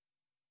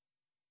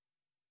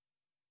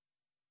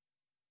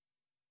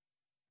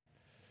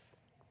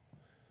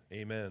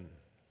Amen.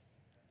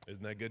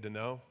 Isn't that good to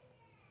know?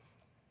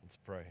 Let's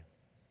pray.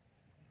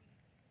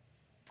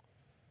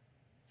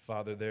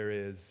 Father,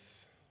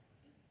 there's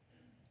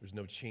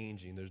no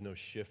changing, there's no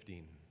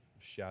shifting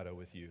of shadow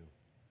with you.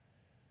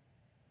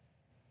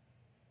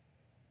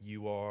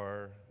 You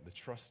are the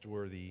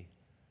trustworthy,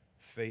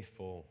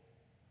 faithful,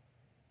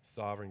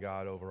 sovereign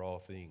God over all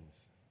things.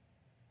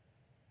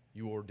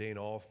 You ordain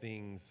all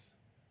things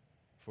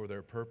for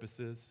their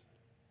purposes,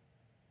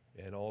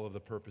 and all of the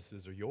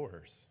purposes are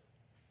yours.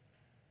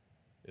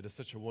 It is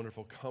such a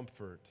wonderful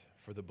comfort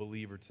for the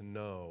believer to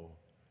know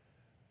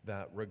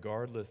that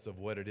regardless of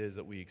what it is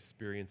that we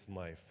experience in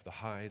life, the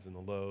highs and the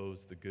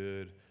lows, the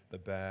good, the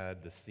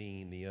bad, the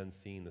seen, the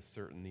unseen, the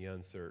certain, the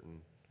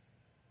uncertain,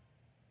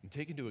 and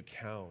take into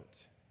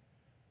account,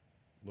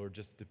 Lord,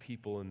 just the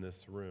people in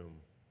this room,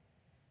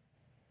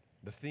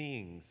 the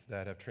things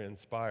that have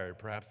transpired,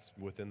 perhaps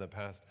within the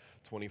past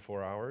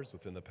 24 hours,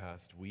 within the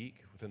past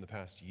week, within the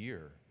past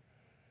year,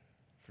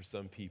 for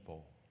some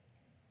people,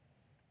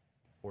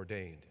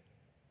 ordained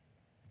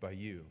by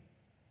you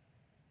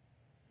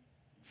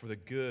for the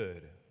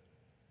good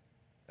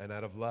and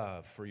out of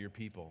love for your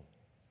people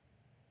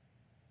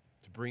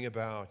to bring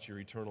about your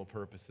eternal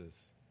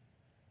purposes,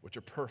 which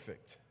are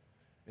perfect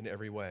in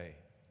every way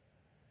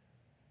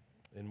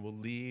and will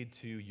lead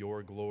to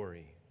your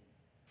glory.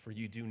 For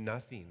you do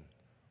nothing,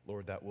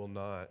 Lord, that will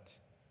not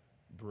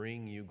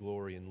bring you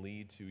glory and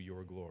lead to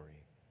your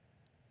glory.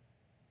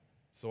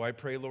 So I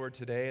pray, Lord,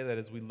 today that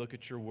as we look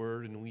at your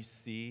word and we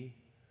see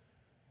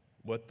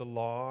what the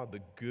law, the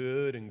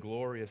good and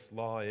glorious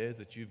law is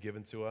that you've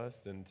given to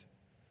us, and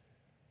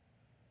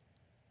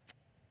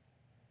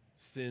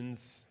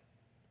sin's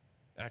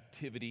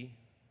activity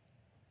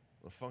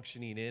of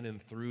functioning in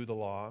and through the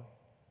law,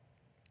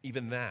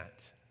 even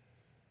that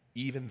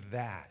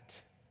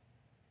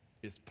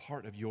is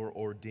part of your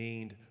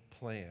ordained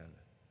plan,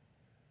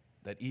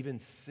 that even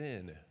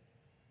sin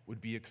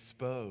would be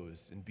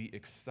exposed and be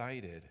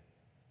excited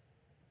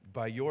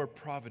by your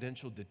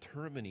providential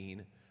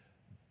determining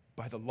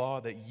by the law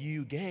that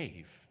you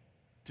gave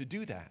to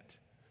do that,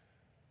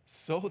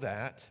 so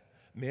that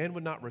man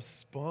would not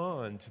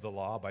respond to the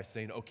law by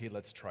saying, okay,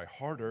 let's try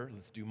harder,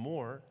 let's do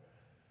more,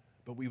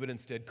 but we would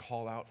instead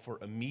call out for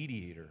a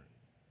mediator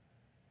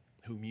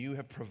whom you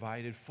have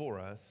provided for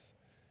us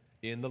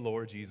in the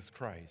Lord Jesus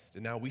Christ.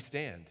 And now we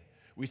stand.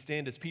 We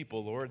stand as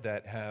people, Lord,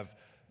 that have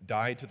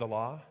died to the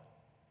law.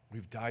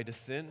 We've died to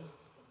sin.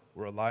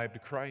 We're alive to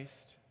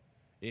Christ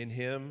in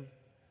him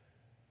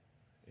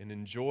and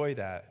enjoy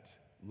that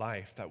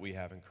life that we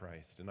have in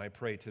Christ. And I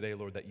pray today,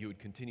 Lord, that you would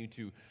continue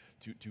to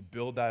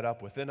build that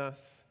up within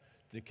us,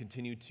 to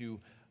continue to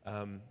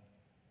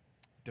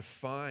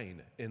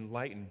define,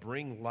 enlighten,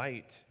 bring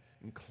light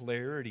and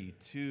clarity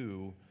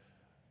to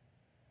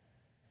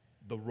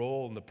the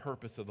role and the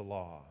purpose of the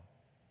law.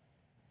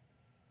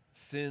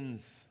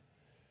 Sin's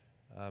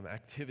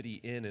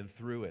activity in and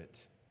through it,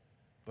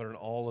 but in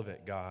all of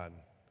it, God,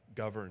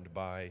 governed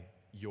by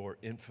your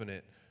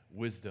infinite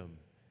wisdom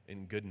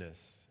and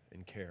goodness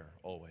and care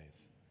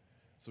always.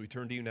 So we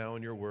turn to you now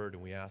in your word,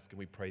 and we ask and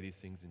we pray these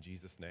things in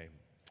Jesus' name.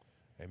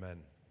 Amen.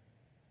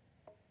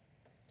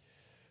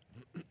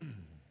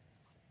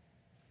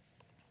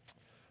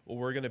 Well,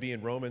 we're going to be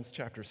in Romans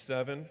chapter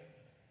 7,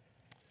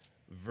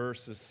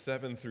 verses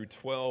 7 through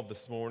 12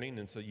 this morning,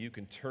 and so you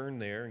can turn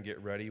there and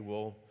get ready.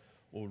 We'll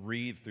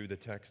read through the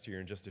text here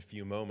in just a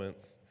few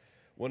moments.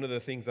 One of the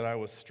things that I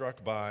was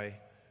struck by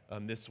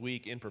this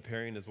week in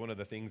preparing is one of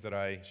the things that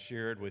I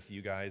shared with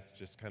you guys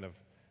just kind of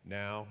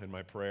now in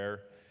my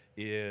prayer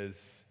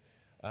is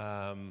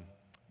the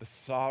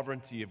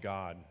sovereignty of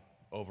God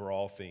over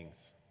all things.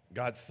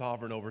 God's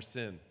sovereign over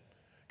sin.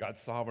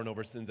 God's sovereign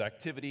over sin's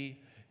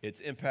activity, its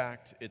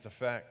impact, its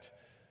effect.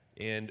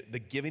 And the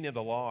giving of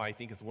the law, I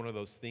think, is one of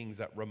those things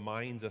that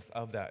reminds us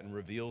of that and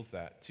reveals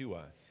that to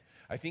us.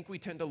 I think we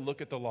tend to look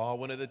at the law.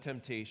 One of the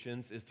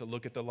temptations is to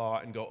look at the law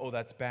and go, oh,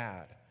 that's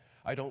bad.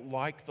 I don't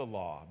like the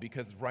law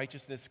because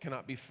righteousness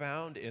cannot be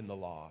found in the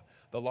law.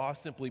 The law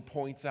simply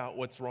points out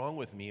what's wrong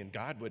with me, and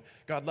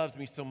God loves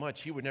me so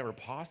much, he would never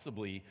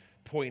possibly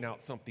point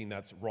out something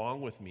that's wrong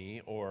with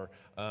me or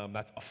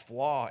that's a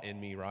flaw in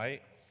me,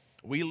 right?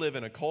 We live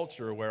in a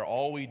culture where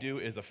all we do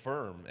is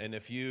affirm, and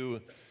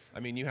you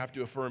have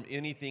to affirm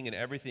anything and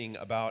everything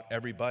about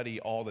everybody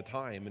all the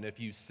time. And if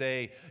you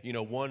say,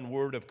 one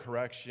word of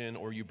correction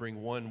or you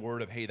bring one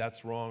word of, hey,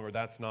 that's wrong or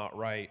that's not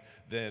right,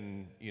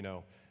 then,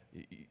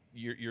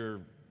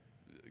 you're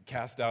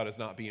cast out as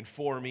not being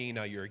for me.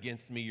 Now you're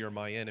against me. You're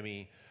my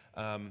enemy.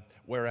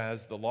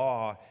 Whereas the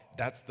law,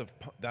 that's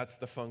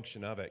the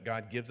function of it.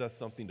 God gives us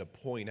something to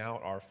point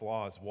out our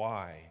flaws.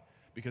 Why?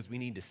 Because we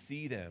need to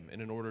see them.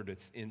 And in order to,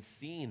 in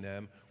seeing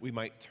them, we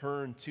might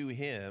turn to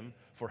him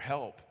for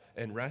help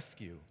and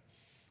rescue.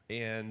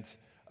 And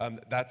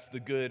that's the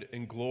good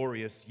and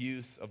glorious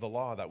use of the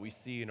law that we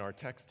see in our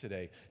text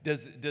today.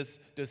 Does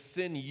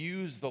sin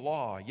use the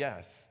law?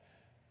 Yes.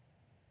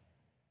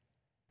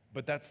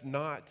 But that's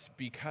not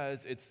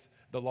because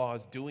the law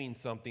is doing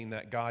something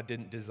that God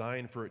didn't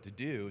design for it to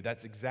do.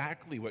 That's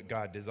exactly what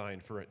God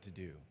designed for it to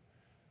do.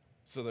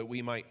 so that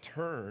we might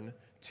turn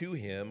to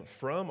him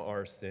from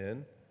our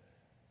sin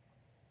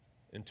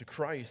and to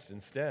Christ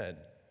instead.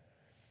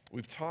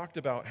 We've talked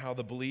about how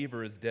the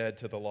believer is dead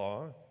to the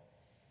law,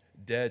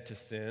 dead to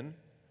sin,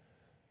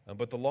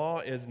 but the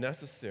law is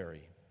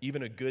necessary,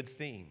 even a good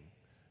thing,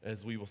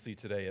 as we will see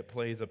today. It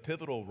plays a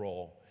pivotal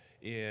role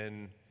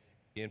in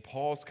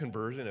Paul's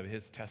conversion of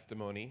his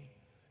testimony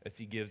as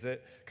he gives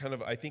it. Kind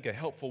of, I think, a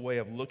helpful way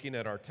of looking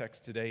at our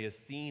text today is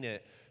seeing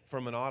it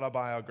from an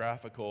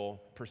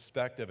autobiographical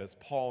perspective, as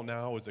Paul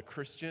now as a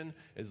Christian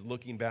is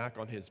looking back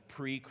on his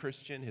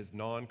pre-Christian, his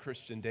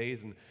non-Christian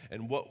days,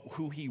 and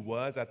who he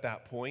was at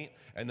that point,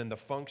 and then the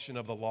function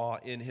of the law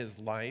in his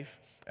life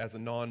as a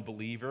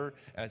non-believer,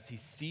 as he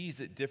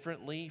sees it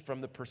differently from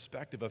the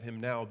perspective of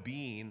him now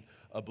being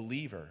a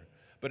believer.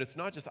 But it's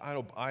not just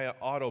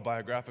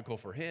autobiographical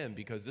for him,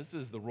 because this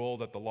is the role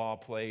that the law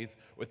plays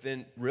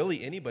within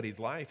really anybody's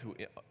life who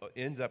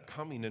ends up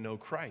coming to know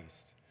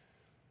Christ.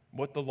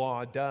 What the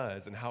law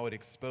does and how it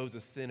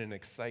exposes sin and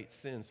excites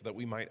sin so that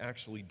we might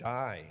actually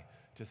die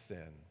to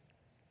sin.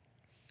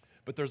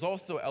 But there's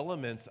also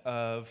elements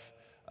of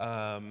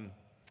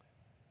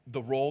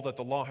the role that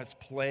the law has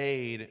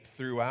played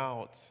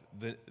throughout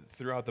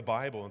the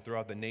Bible and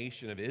throughout the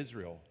nation of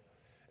Israel.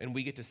 And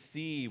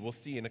we'll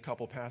see in a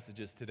couple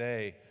passages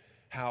today,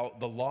 how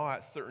the law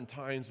at certain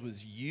times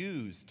was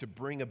used to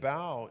bring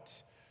about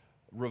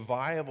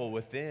revival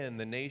within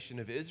the nation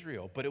of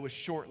Israel. But it was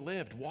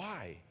short-lived.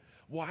 Why?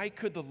 Why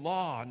could the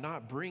law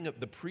not bring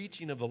up, the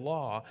preaching of the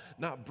law,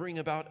 not bring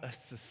about a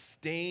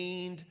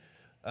sustained,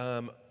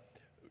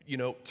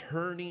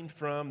 turning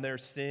from their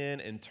sin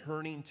and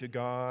turning to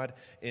God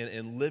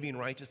and living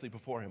righteously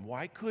before him?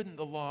 Why couldn't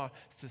the law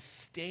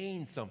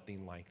sustain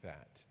something like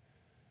that?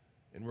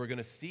 And we're going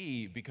to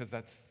see, because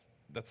that's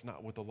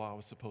not what the law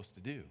was supposed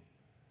to do.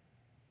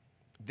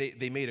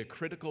 They made a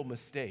critical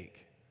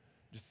mistake.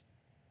 Just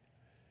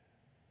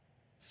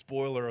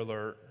spoiler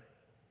alert.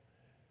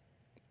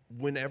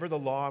 Whenever the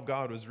law of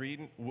God was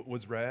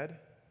read,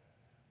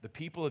 the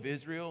people of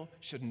Israel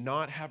should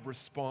not have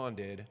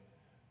responded,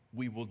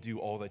 "We will do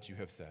all that you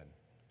have said."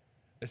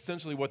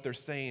 Essentially what they're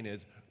saying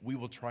is, "We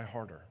will try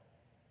harder."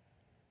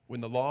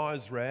 When the law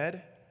is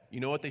read, you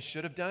know what they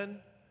should have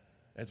done?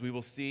 As we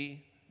will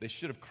see, they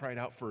should have cried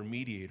out for a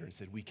mediator and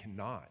said, "We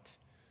cannot."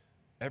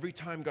 Every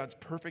time God's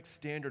perfect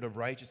standard of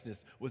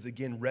righteousness was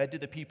again read to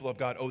the people of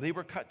God, they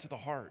were cut to the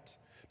heart,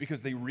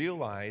 because they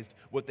realized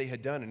what they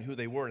had done and who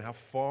they were and how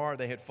far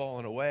they had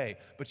fallen away.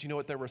 But you know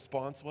what their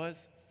response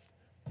was?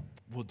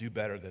 "We'll do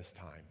better this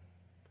time."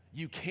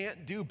 You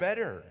can't do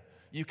better.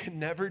 You can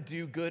never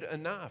do good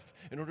enough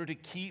in order to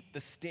keep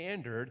the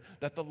standard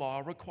that the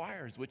law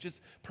requires, which is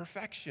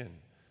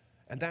perfection.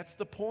 And that's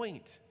the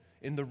point.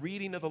 In the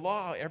reading of the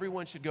law,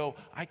 everyone should go,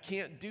 "I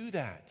can't do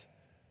that.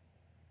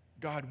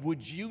 God,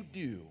 would you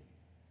do?"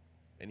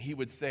 And he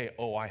would say,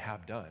 "I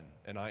have done,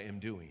 and I am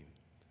doing."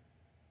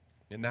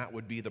 And that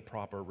would be the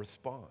proper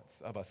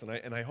response of us.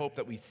 And I hope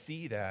that we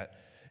see that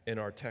in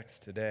our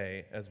text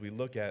today as we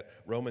look at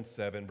Romans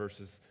 7,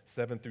 verses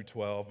 7 through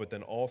 12, but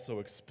then also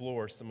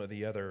explore some of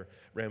the other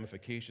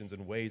ramifications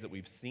and ways that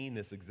we've seen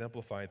this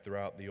exemplified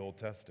throughout the Old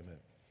Testament.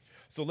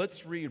 So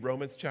let's read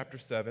Romans chapter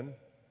 7,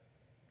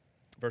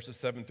 verses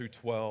 7 through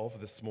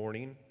 12 this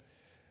morning,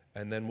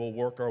 and then we'll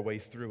work our way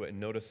through it and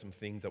notice some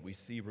things that we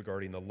see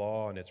regarding the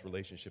law and its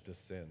relationship to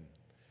sin.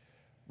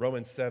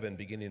 Romans 7,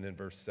 beginning in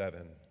verse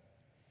 7.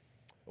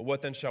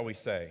 "What then shall we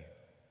say?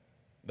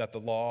 That the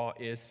law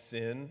is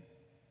sin?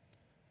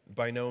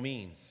 By no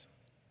means.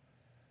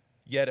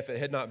 Yet if it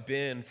had not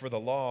been for the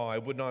law, I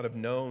would not have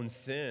known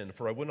sin,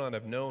 for I would not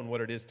have known what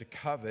it is to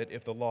covet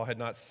if the law had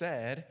not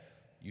said,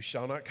 'You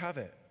shall not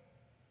covet.'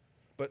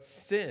 But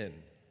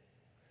sin,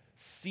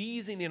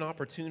 seizing an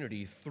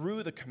opportunity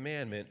through the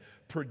commandment,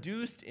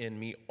 produced in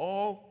me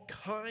all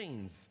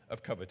kinds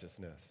of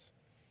covetousness.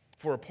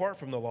 For apart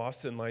from the law,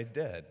 sin lies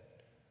dead.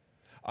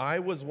 I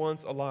was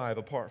once alive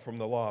apart from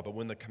the law, but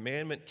when the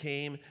commandment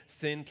came,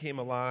 sin came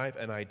alive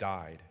and I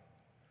died.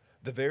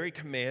 The very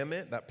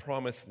commandment that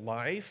promised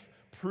life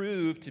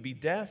proved to be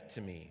death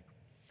to me.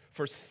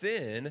 For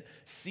sin,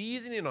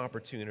 seizing an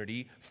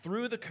opportunity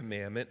through the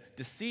commandment,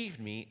 deceived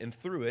me and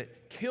through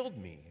it killed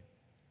me.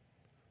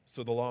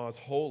 So the law is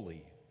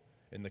holy,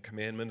 and the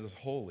commandment is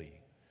holy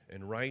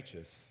and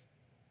righteous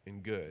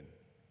and good."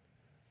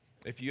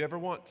 If you ever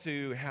want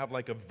to have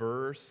like a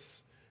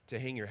verse to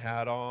hang your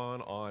hat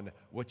on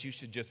what you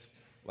should just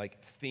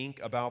think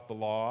about the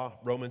law,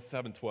 Romans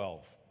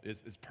 7:12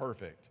 is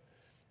perfect.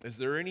 Is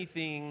there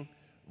anything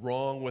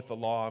wrong with the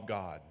law of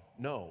God?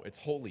 No, it's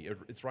holy,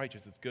 it's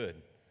righteous, it's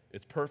good,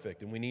 it's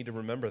perfect, and we need to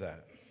remember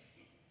that.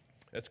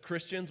 As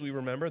Christians, we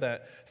remember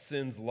that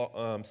sin's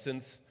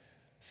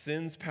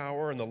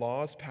power and the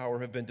law's power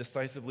have been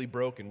decisively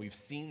broken. We've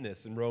seen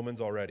this in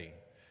Romans already.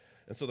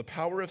 And so the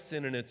power of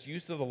sin and its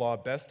use of the law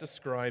best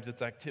describes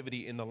its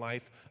activity in the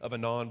life of a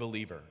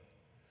non-believer.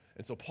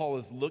 And so Paul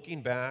is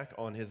looking back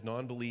on his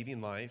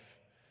non-believing life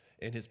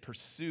and his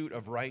pursuit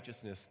of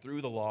righteousness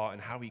through the law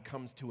and how he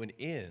comes to an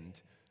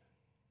end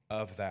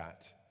of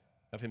that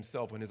of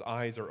himself when his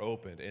eyes are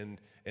opened,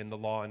 and the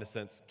law, in a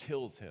sense,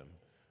 kills him,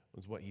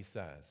 is what he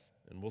says.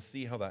 And we'll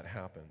see how that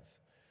happens.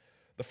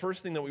 The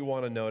first thing that we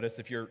want to notice,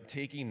 if you're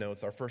taking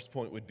notes, our first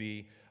point would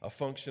be a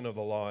function of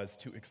the law is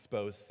to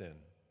expose sin.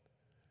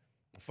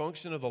 The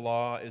function of the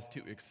law is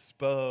to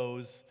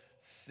expose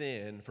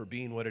sin for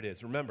being what it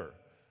is. Remember,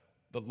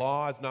 the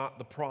law is not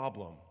the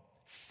problem.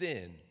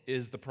 Sin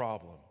is the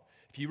problem.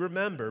 If you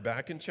remember,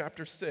 back in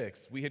chapter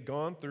 6, we had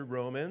gone through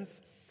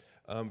Romans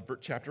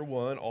chapter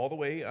 1 all the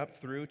way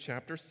up through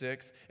chapter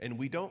 6, and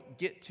we don't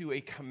get to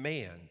a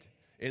command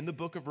in the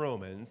book of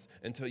Romans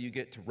until you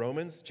get to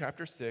Romans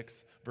chapter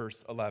 6,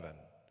 verse 11.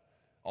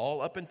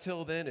 All up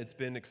until then, it's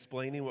been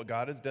explaining what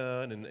God has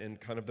done and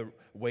kind of the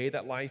way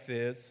that life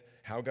is,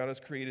 how God has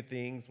created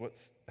things,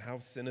 how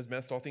sin has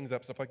messed all things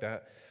up, stuff like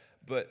that.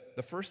 But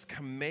the first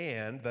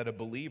command that a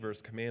believer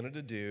is commanded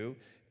to do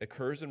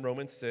occurs in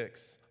Romans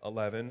 6,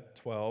 11,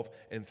 12,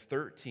 and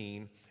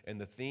 13. And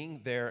the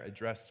thing there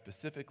addressed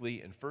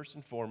specifically and first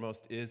and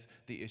foremost is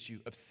the issue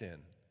of sin.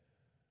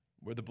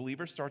 Where the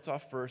believer starts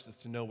off first is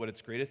to know what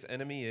its greatest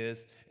enemy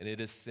is, and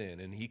it is sin.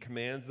 And he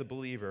commands the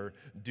believer,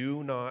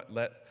 do not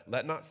let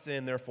not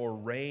sin therefore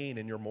reign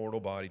in your mortal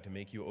body to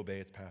make you obey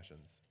its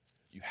passions.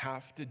 You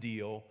have to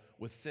deal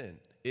with sin.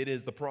 It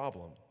is the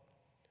problem.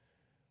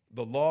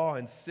 The law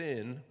and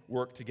sin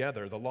work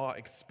together. The law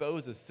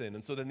exposes sin.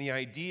 And so then the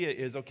idea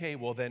is, okay,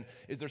 well then,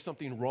 is there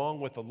something wrong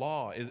with the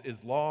law? Is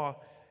the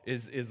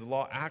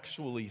law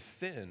actually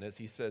sin, as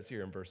he says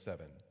here in verse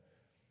 7?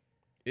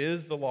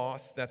 Is the law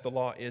that the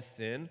law is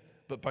sin?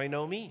 But by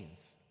no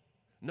means.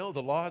 No,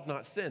 the law is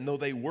not sin. Though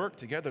they work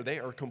together, they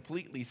are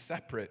completely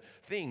separate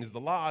things.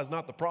 The law is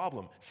not the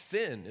problem.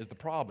 Sin is the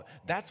problem.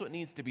 That's what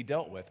needs to be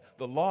dealt with.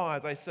 The law,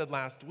 as I said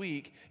last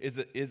week, is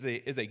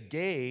a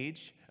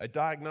gauge, a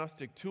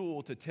diagnostic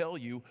tool to tell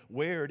you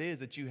where it is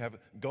that you have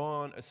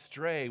gone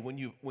astray. When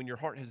your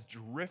heart has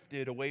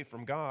drifted away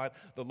from God,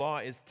 the law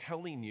is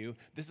telling you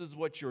this is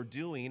what you're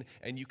doing,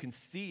 and you can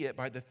see it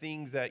by the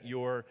things that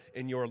you're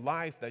in your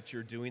life that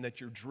you're doing,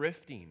 that you're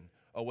drifting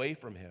away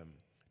from Him.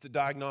 It's a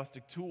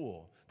diagnostic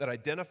tool that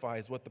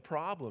identifies what the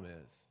problem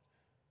is.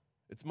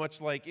 It's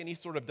much like any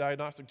sort of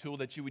diagnostic tool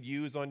that you would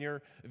use on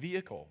your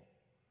vehicle.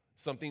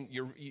 Something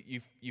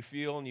you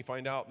feel and you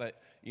find out that,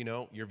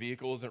 your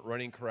vehicle isn't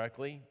running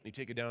correctly. You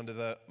take it down to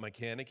the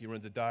mechanic. He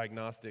runs a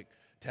diagnostic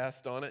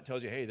test on it,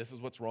 tells you, hey, this is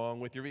what's wrong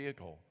with your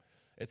vehicle.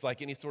 It's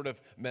like any sort of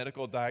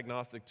medical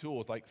diagnostic tool.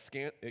 It's like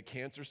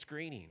cancer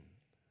screening.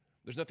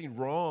 There's nothing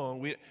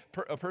wrong.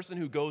 A person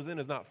who goes in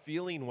is not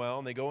feeling well,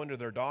 and they go into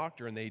their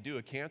doctor and they do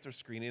a cancer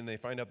screening and they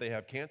find out they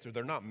have cancer.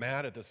 They're not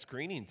mad at the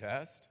screening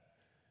test.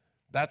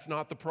 That's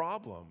not the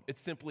problem. It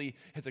simply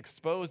has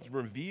exposed,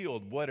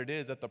 revealed what it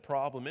is that the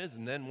problem is,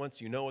 and then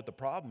once you know what the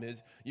problem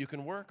is, you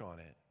can work on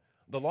it.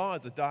 The law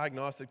is a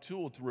diagnostic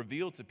tool to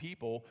reveal to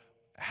people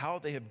how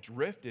they have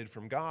drifted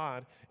from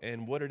God,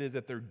 and what it is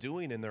that they're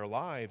doing in their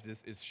lives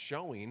is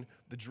showing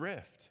the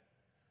drift.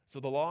 So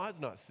the law is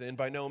not sin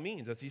by no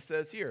means. As he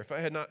says here, if I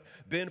had not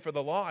been for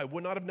the law, I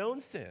would not have known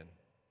sin.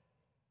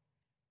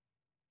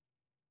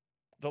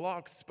 The law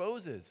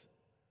exposes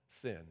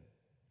sin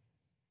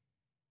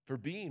for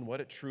being what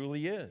it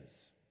truly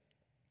is.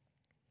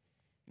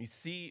 You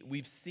see,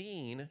 we've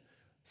seen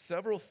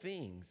several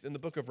things in the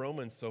book of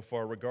Romans so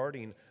far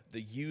regarding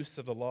the use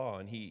of the law,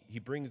 and he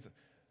brings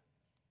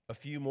a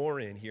few more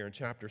in here in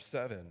chapter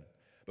 7.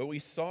 But we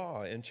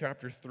saw in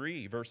chapter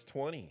 3, verse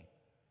 20,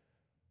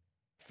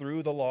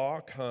 through the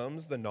law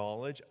comes the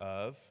knowledge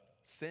of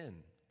sin.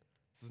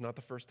 This is not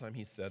the first time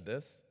he said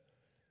this.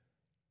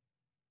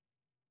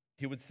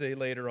 He would say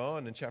later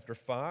on in chapter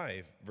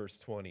 5, verse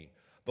 20,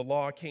 the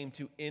law came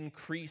to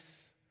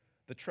increase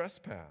the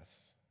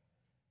trespass.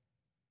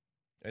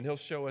 And he'll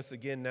show us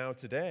again now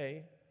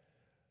today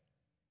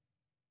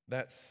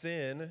that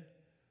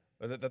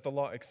that the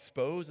law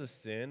exposes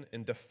sin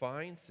and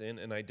defines sin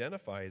and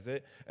identifies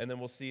it. And then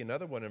we'll see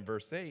another one in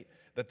verse 8,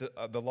 that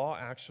the law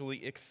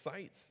actually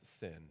excites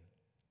sin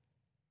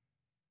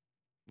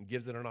and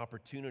gives it an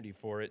opportunity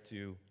for it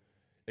to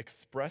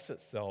express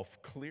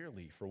itself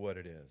clearly for what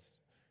it is.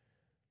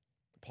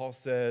 Paul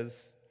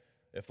says,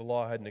 if the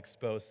law hadn't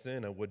exposed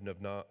sin, I would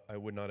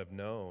not have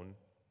known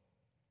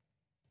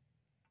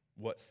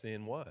what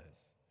sin was.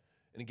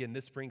 And again,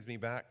 this brings me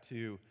back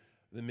to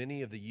the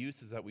many of the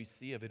uses that we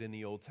see of it in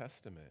the Old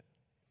Testament.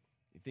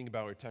 You think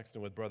about, we were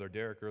texting with Brother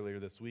Derek earlier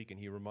this week, and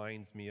he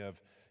reminds me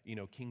of,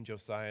 King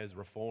Josiah's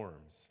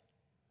reforms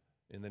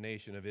in the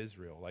nation of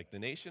Israel. Like the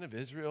nation of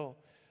Israel,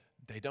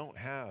 they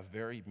have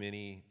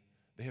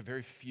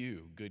very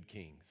few good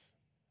kings.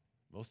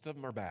 Most of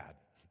them are bad,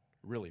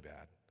 really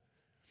bad.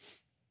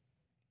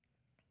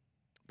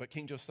 But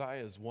King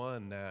Josiah is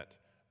one that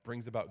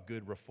brings about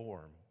good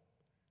reform,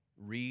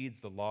 reads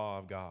the law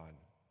of God,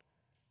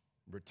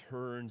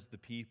 returns the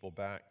people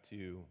back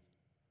to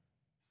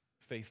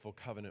faithful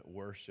covenant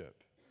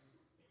worship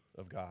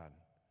of God.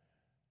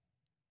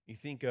 You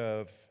think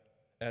of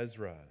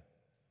Ezra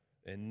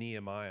and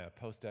Nehemiah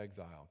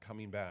post-exile,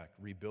 coming back,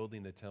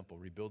 rebuilding the temple,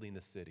 rebuilding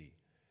the city.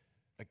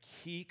 A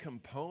key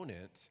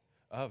component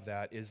of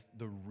that is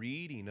the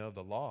reading of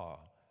the law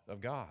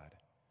of God.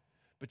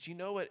 But you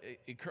know what?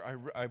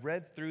 I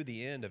read through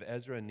the end of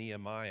Ezra and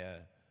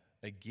Nehemiah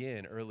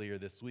again earlier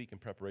this week in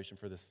preparation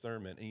for this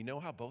sermon, and you know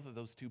how both of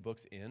those two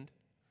books end?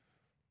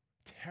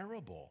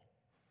 Terrible.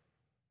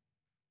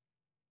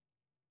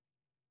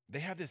 They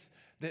have this,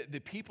 the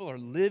people are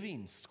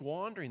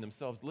squandering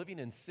themselves, living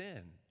in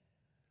sin.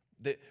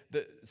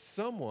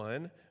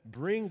 Someone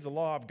brings the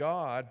law of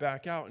God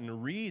back out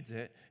and reads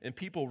it, and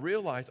people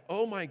realize,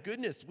 oh my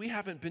goodness, we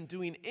haven't been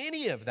doing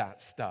any of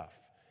that stuff.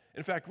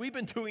 In fact, we've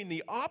been doing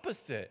the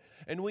opposite.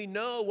 And we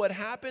know what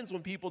happens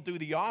when people do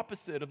the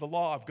opposite of the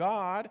law of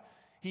God.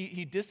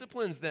 He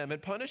disciplines them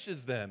and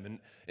punishes them.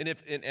 And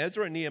if in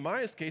Ezra and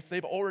Nehemiah's case,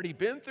 they've already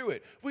been through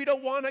it. We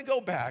don't want to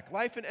go back.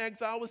 Life in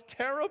exile was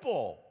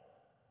terrible.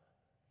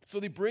 So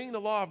they bring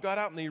the law of God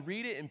out and they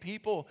read it, and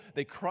people,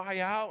 they cry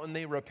out and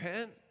they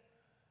repent.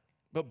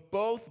 But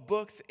both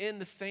books end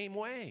the same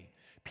way.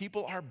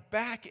 People are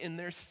back in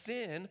their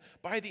sin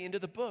by the end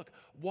of the book.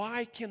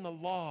 Why can the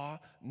law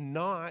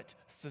not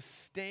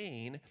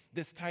sustain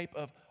this type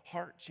of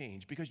heart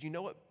change? Because you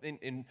know what,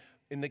 in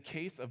the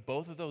case of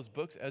both of those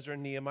books, Ezra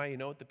and Nehemiah, you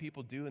know what the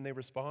people do and they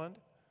respond?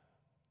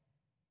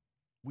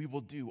 We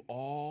will do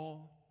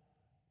all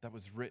that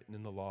was written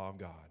in the law of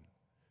God.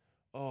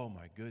 Oh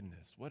my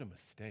goodness, what a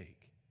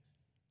mistake.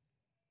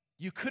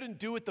 You couldn't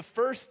do it the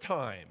first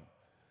time.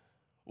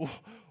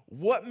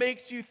 What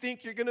makes you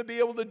think you're going to be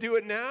able to do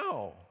it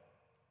now?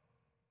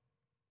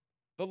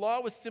 The law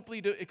was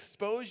simply to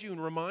expose you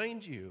and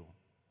remind you.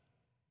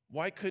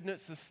 Why couldn't it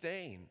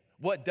sustain?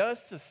 What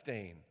does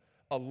sustain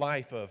a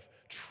life of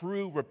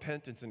true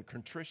repentance and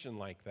contrition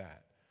like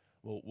that?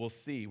 Well, we'll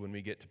see when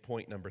we get to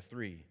point number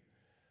 3.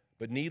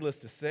 But needless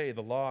to say,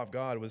 the law of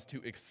God was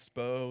to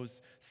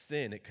expose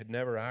sin. It could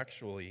never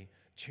actually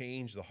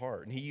change the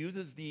heart. And he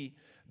uses the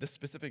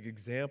specific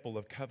example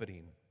of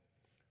coveting.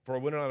 For I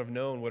would not have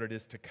known what it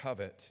is to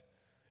covet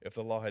if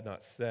the law had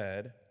not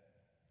said,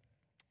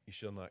 you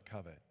shall not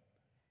covet.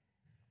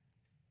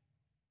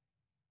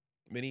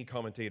 Many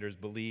commentators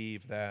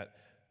believe that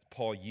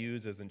Paul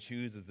uses and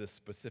chooses this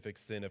specific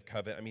sin of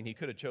covet. I mean, he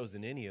could have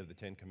chosen any of the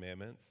 10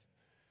 commandments,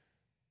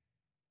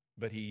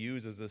 but he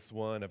uses this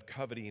one of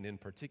coveting in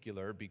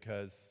particular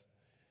because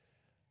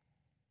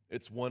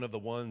it's one of the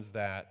ones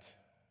that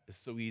is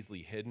so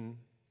easily hidden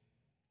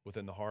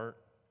within the heart.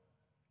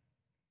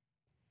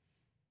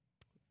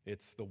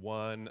 It's the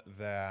one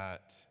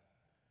that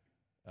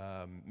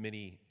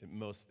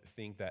most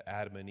think that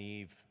Adam and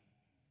Eve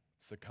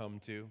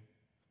succumbed to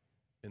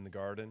in the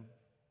garden.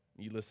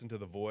 You listen to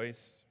the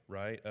voice,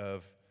 right,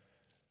 of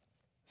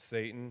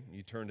Satan.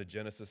 You turn to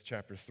Genesis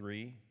chapter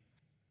 3.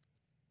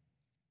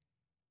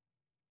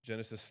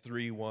 Genesis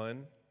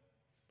 3:1.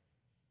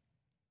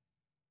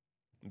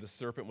 The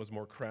serpent was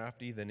more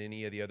crafty than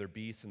any of the other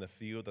beasts in the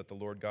field that the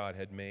Lord God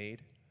had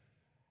made.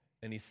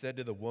 And he said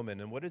to the woman,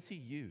 and what does he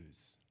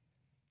use?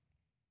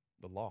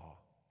 The law.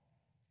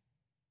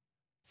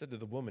 He said to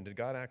the woman, did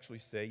God actually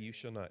say you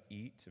shall not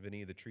eat of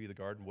any of the tree of the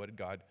garden?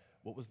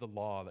 What was the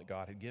law that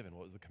God had given?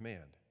 What was the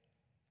command?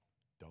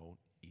 Don't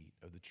eat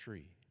of the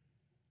tree.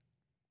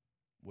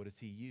 What does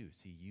he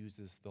use? He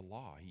uses the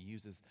law. He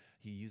uses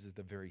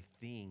the very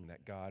thing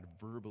that God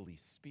verbally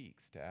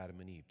speaks to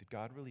Adam and Eve. Did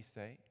God really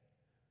say,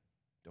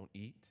 don't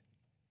eat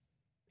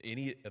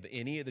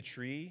any of the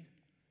tree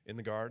in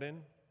the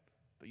garden?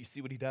 But you see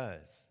what he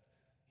does.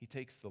 He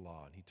takes the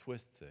law and he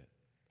twists it.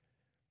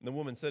 And the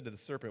woman said to the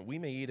serpent, we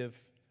may eat of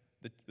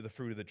the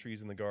fruit of the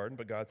trees in the garden,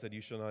 but God said,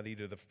 you shall not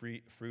eat of the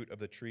fruit of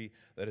the tree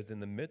that is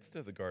in the midst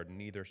of the garden,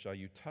 neither shall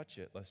you touch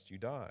it, lest you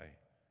die.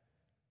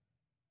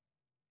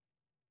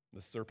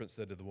 The serpent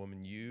said to the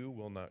woman, you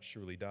will not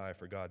surely die,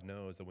 for God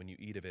knows that when you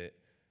eat of it,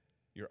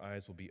 your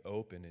eyes will be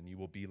open, and you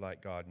will be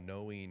like God,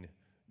 knowing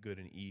good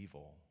and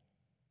evil.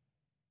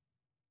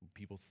 And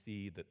people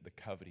see the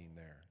coveting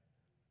there.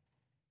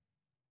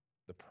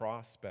 The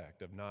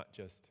prospect of not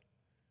just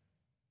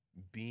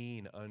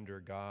being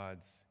under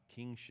God's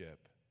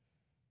kingship,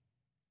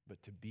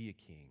 but to be a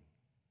king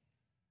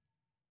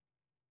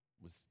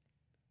was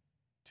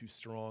too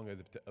strong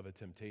of a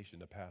temptation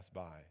to pass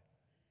by.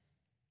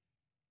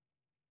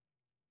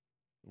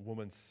 The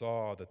woman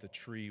saw that the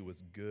tree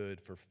was good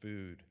for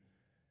food,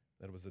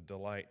 that it was a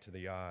delight to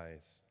the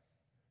eyes,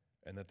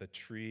 and that the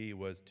tree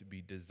was to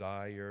be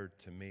desired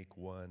to make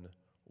one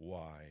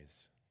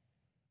wise.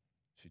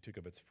 She took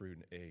of its fruit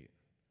and ate.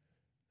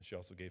 She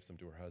also gave some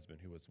to her husband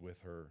who was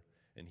with her,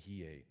 and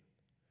he ate.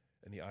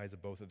 And the eyes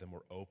of both of them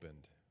were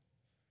opened,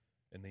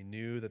 and they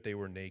knew that they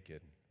were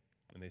naked,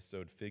 and they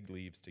sewed fig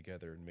leaves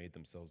together and made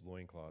themselves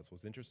loincloths.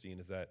 What's interesting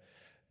is that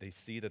they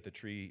see that the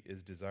tree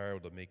is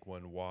desirable to make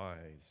one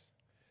wise,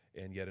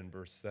 and yet in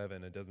verse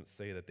 7, it doesn't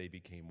say that they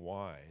became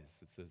wise.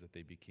 It says that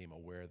they became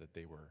aware that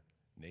they were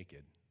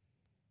naked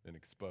and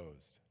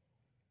exposed.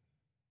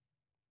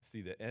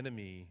 See, the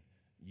enemy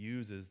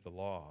uses the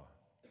law.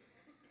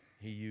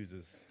 He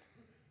uses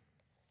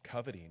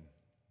coveting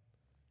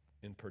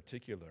in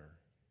particular.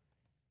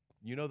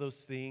 You know those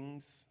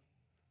things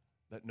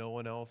that no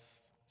one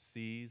else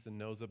sees and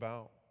knows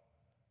about?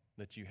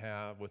 that you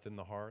have within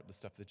the heart, the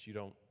stuff that you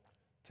don't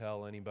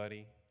tell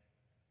anybody,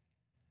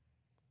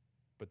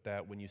 but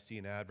that when you see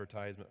an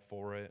advertisement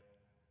for it,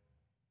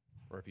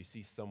 or if you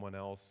see someone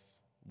else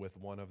with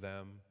one of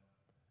them,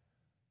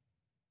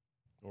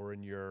 or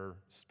in your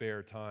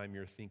spare time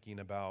you're thinking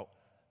about,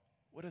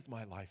 what is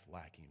my life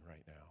lacking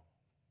right now?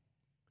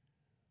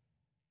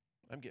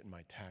 I'm getting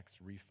my tax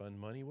refund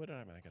money. What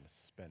am I going to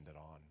spend it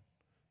on?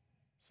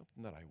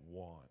 Something that I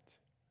want.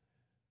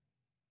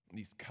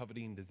 These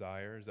coveting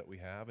desires that we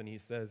have. And he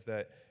says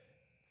that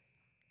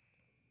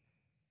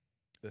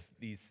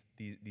these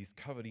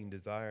coveting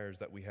desires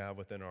that we have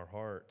within our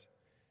heart,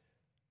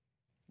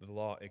 the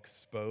law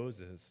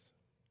exposes.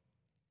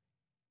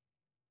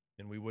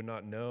 And we would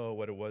not know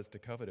what it was to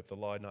covet if the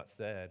law had not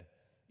said,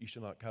 you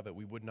shall not covet.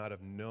 We would not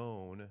have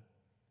known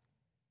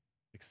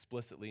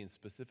explicitly and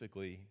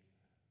specifically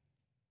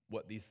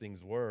what these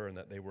things were and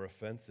that they were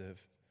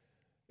offensive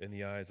in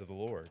the eyes of the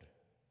Lord.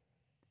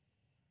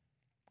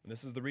 And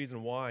this is the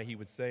reason why he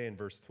would say in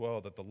verse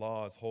 12 that the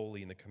law is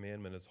holy and the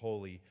commandment is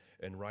holy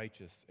and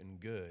righteous and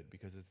good,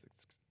 because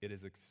it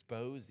is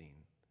exposing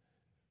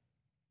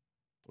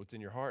what's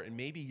in your heart. And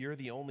maybe you're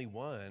the only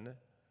one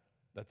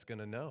that's going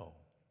to know.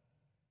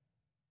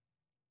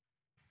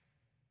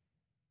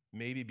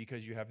 Maybe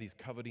because you have these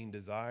coveting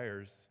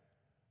desires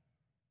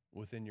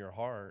within your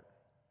heart,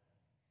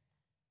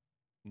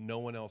 no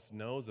one else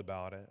knows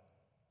about it.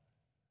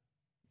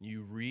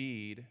 You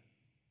read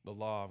the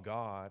law of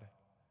God,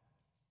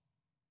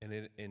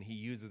 and he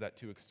uses that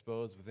to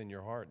expose within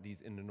your heart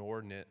these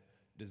inordinate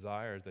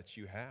desires that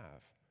you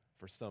have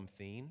for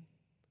something,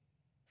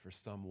 for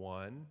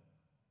someone.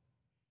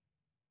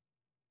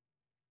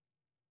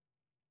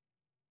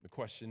 The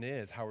question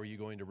is, how are you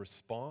going to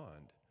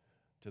respond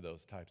to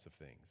those types of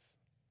things?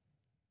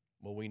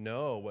 Well, we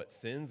know what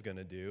sin's going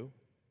to do.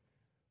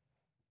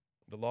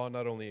 The law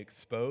not only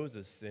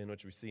exposes sin,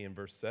 which we see in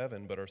verse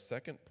 7, but our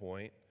second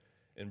point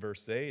in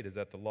verse 8 is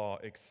that the law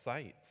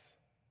excites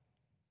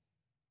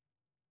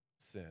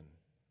sin.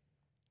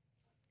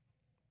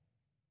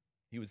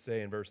 He would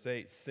say in verse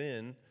 8,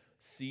 sin,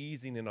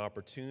 seizing an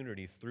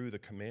opportunity through the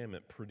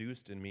commandment,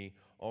 produced in me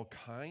all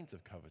kinds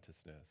of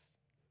covetousness.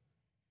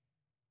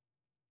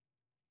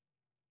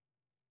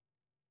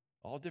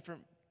 All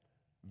different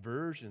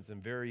versions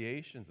and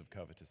variations of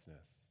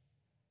covetousness.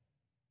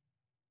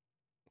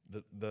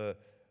 The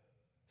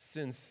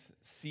sin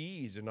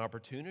seized an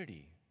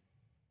opportunity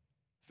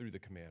through the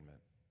commandment.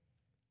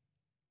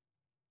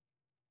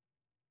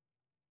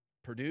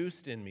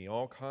 Produced in me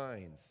all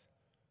kinds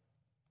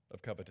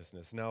of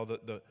covetousness. Now,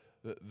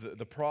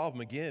 the problem,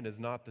 again, is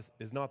not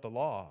the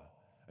law.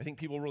 I think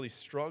people really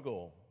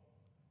struggle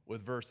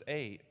with verse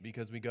 8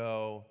 because we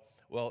go,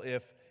 well,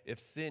 if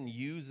sin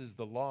uses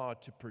the law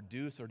to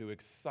produce or to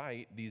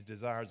excite these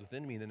desires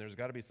within me, then there's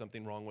got to be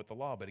something wrong with the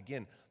law. But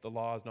again, the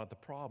law is not the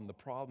problem. The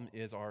problem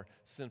is our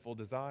sinful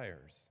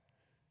desires.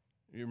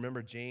 You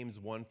remember James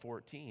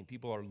 1:14.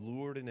 People are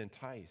lured and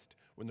enticed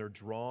when they're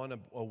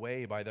drawn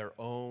away by their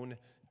own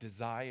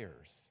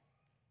desires.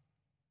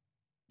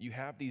 You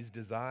have these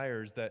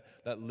desires that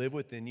live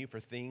within you for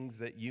things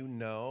that you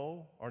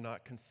know are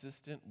not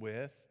consistent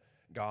with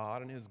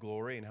God and his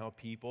glory and how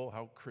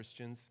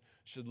Christians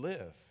should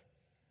live.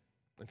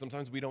 And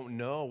sometimes we don't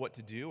know what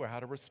to do or how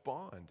to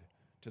respond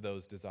to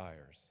those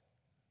desires.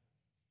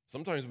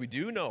 Sometimes we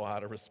do know how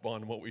to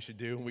respond and what we should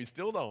do, and we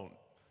still don't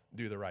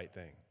do the right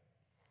thing.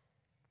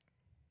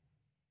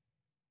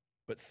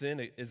 But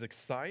sin is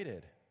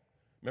excited.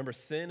 Remember,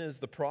 sin is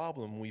the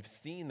problem. We've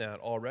seen that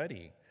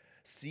already.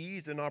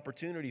 Seize an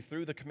opportunity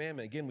through the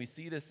commandment. Again, we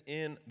see this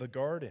in the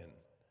garden.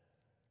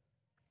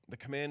 The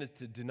command is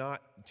to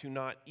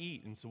not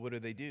eat. And so what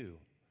do?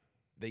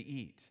 They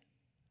eat.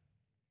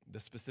 The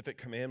specific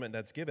commandment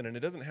that's given. And it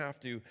doesn't have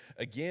to,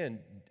 again,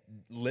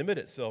 limit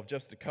itself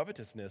just to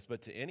covetousness,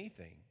 but to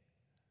anything.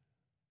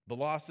 The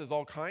law says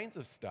all kinds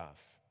of stuff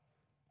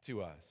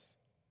to us.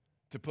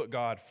 To put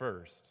God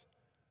first.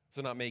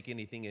 To not make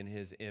anything in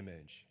his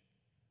image.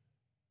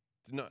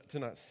 To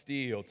not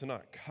steal, to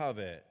not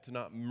covet, to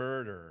not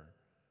murder.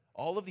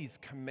 All of these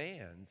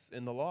commands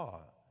in the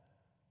law.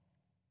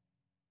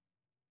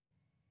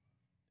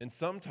 And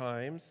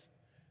sometimes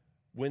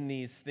when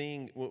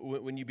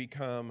you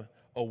become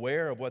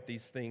aware of what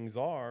these things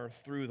are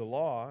through the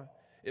law,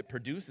 it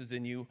produces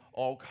in you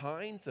all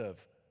kinds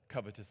of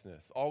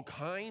covetousness, all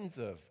kinds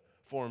of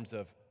forms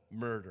of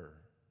murder,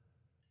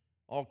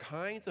 all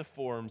kinds of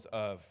forms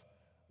of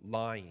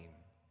lying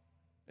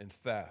and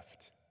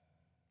theft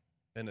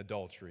and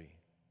adultery.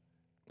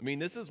 I mean,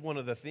 this is one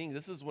of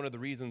the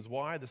reasons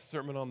why the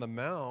Sermon on the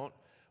Mount,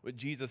 what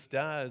Jesus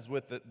does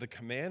with the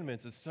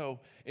commandments, is so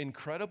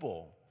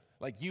incredible.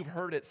 Like, you've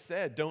heard it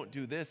said, don't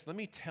do this. Let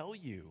me tell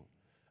you,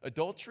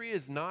 adultery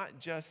is not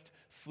just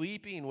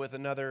sleeping with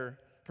another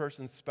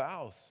person's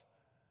spouse,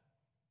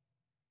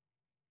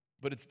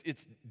 but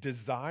it's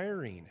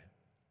desiring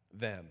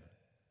them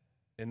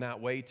in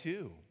that way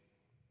too.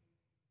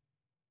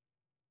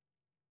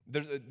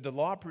 The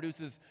law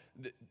produces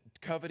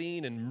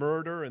coveting and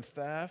murder and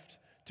theft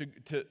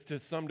to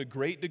some to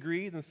great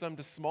degrees and some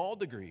to small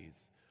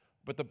degrees.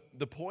 But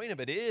the point of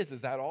it is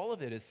that all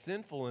of it is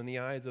sinful in the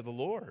eyes of the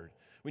Lord.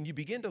 When you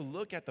begin to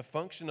look at the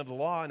function of the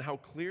law and how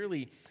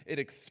clearly it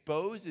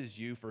exposes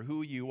you for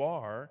who you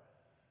are,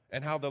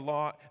 and how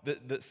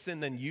the sin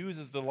then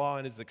uses the law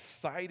and is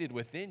excited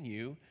within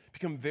you,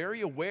 become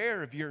very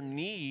aware of your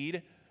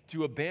need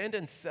to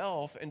abandon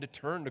self and to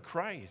turn to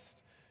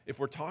Christ. If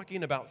we're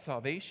talking about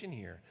salvation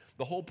here,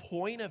 the whole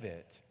point of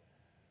it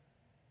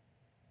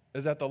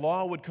is that the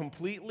law would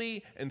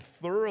completely and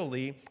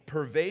thoroughly,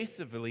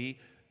 pervasively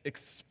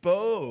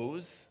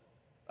expose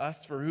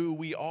us for who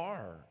we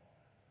are.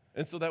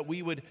 And so that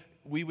we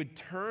would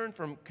turn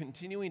from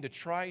continuing to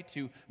try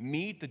to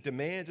meet the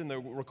demands and the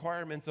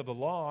requirements of the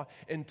law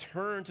and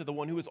turn to the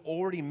one who has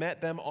already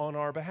met them on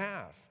our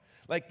behalf.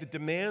 Like the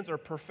demands are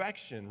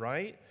perfection,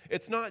 right?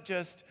 It's not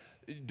just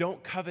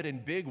don't covet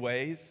in big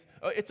ways.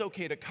 It's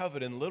okay to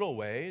covet in little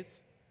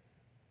ways.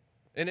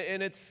 And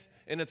it's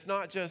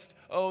not just,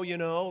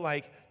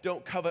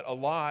 don't covet a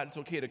lot. It's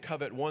okay to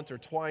covet once or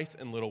twice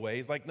in little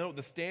ways. Like, no,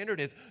 the standard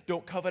is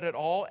don't covet at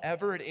all,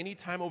 ever, at any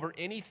time, over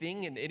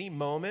anything, in any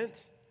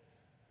moment.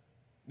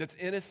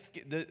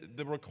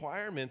 The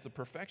requirements of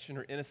perfection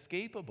are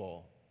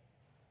inescapable.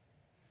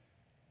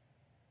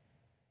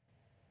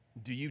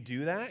 Do you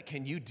do that?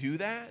 Can you do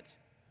that?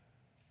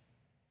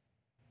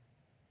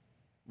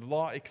 The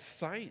law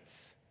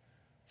excites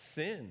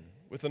sin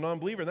with a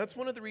non-believer. And that's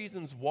one of the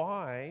reasons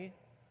why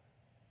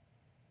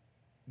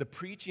the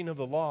preaching of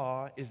the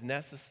law is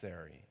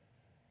necessary.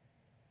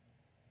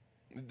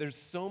 There's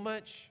so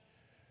much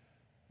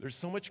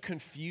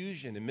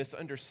confusion and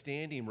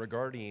misunderstanding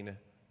regarding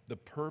the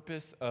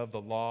purpose of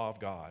the law of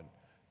God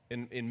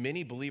in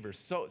many believers.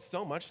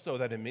 So much so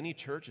that in many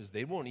churches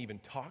they won't even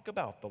talk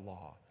about the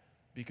law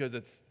because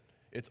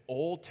it's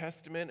Old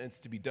Testament and it's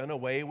to be done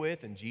away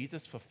with, and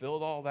Jesus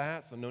fulfilled all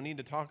that, so no need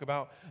to talk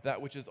about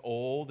that which is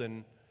old,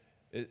 and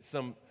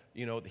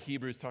the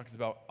Hebrews talks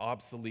about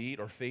obsolete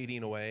or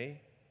fading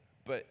away.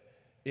 But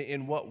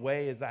in what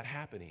way is that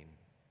happening?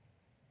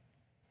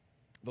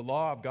 The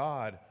law of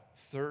God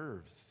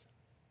serves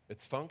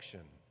its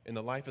function in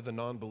the life of the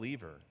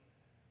non-believer.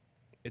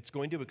 It's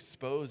going to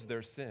expose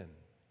their sin.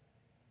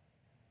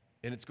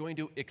 And it's going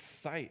to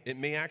it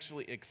may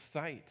actually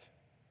excite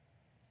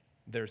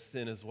their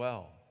sin as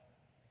well.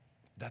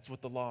 That's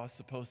what the law is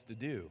supposed to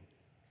do.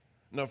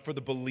 Now, for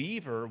the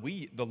believer,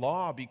 the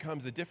law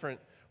becomes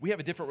we have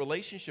a different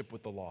relationship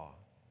with the law.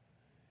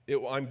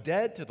 I'm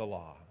dead to the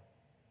law.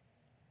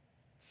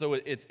 So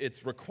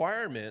its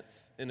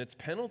requirements and its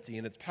penalty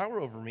and its power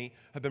over me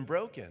have been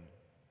broken.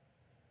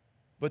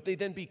 But they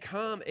then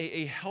become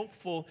a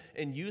helpful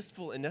and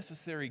useful and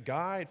necessary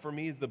guide for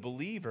me as the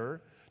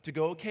believer to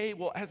go, okay,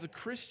 well, as a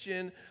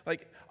Christian,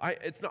 I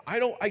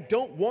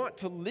don't want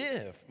to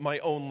live my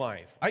own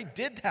life. I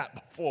did that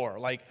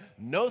before.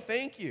 No,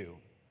 thank you.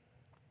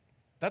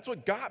 That's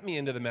what got me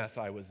into the mess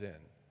I was in.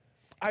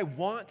 I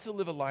want to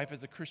live a life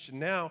as a Christian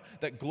now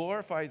that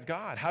glorifies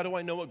God. How do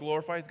I know what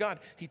glorifies God?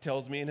 He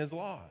tells me in His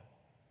law.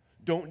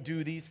 Don't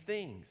do these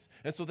things.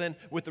 And so then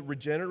with a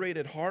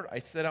regenerated heart, I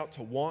set out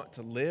to want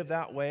to live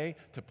that way,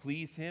 to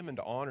please Him and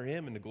to honor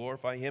Him and to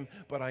glorify Him.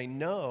 But I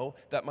know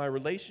that my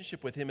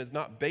relationship with Him is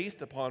not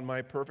based upon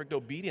my perfect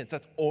obedience.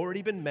 That's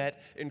already been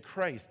met in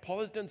Christ. Paul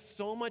has done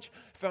so much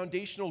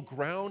foundational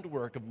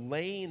groundwork of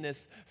laying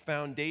this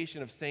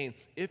foundation of saying,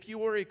 if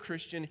you are a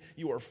Christian,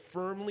 you are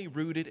firmly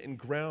rooted and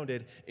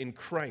grounded in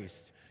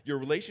Christ. Your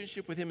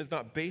relationship with Him is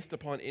not based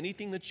upon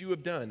anything that you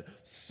have done,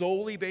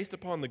 solely based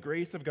upon the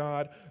grace of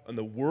God and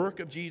the work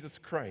of Jesus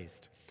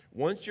Christ.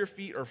 Once your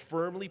feet are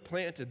firmly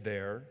planted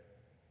there,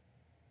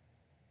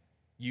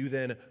 you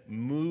then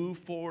move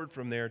forward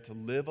from there to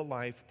live a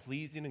life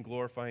pleasing and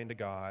glorifying to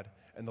God,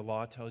 and the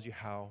law tells you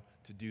how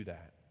to do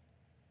that.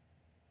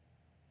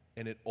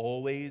 And it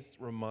always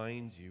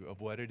reminds you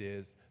of what it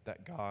is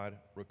that God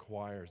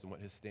requires and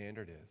what His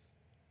standard is.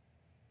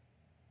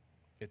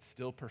 It's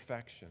still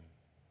perfection.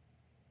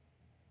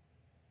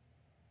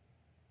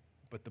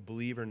 But the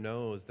believer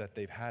knows that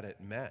they've had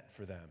it met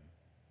for them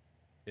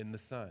in the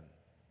Son,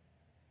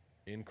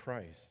 in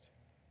Christ.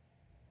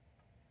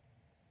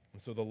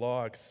 And so the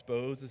law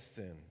exposes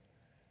sin.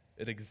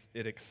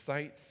 It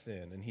excites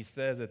sin. And he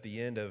says at the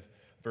end of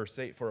verse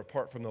 8, for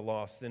apart from the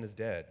law, sin is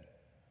dead.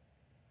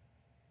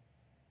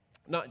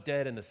 Not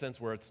dead in the sense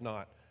where it's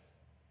not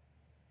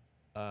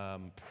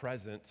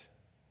present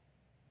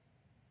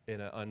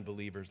in an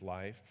unbeliever's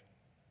life,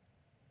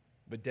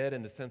 but dead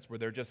in the sense where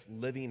they're just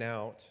living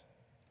out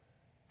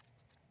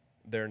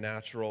their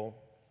natural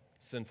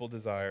sinful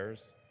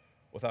desires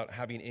without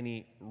having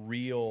any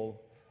real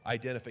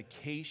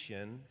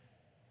identification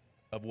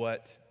of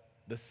what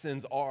the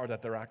sins are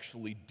that they're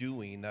actually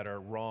doing that are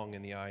wrong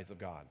in the eyes of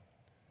God.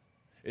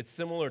 It's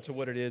similar to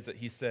what it is that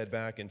he said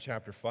back in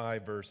chapter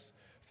 5, verse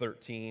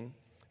 13.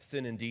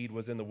 Sin indeed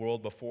was in the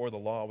world before the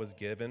law was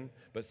given,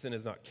 but sin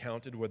is not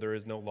counted where there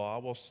is no law.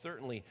 Well,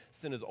 certainly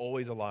sin is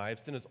always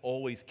alive. Sin is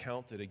always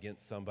counted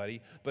against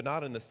somebody, but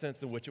not in the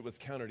sense in which it was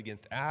counted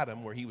against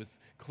Adam, where he was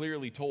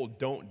clearly told,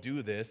 don't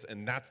do this,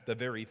 and that's the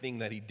very thing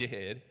that he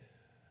did.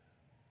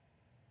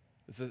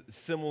 It's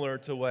similar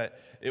to what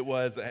it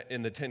was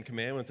in the Ten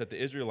Commandments that the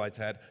Israelites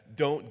had.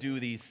 Don't do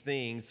these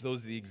things.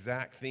 Those are the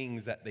exact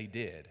things that they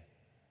did.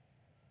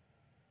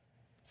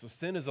 So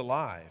sin is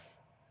alive.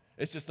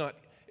 It's not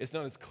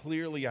as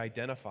clearly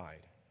identified.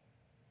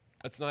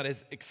 It's not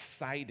as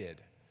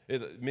excited.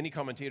 Many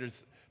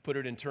commentators put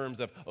it in terms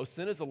of,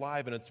 sin is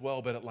alive and it's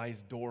well, but it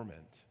lies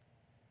dormant.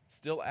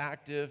 Still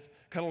active,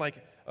 kind of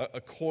like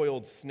a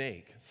coiled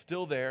snake.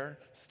 Still there,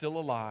 still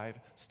alive,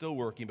 still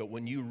working. But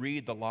when you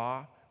read the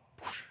law,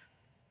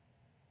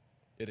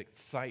 it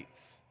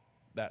excites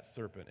that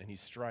serpent and he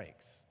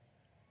strikes,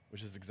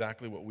 which is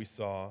exactly what we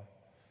saw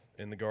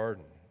in the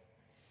garden.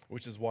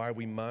 Which is why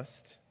we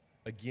must,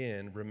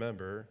 again,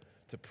 remember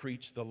to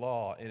preach the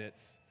law in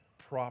its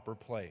proper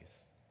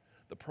place.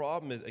 The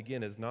problem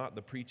is not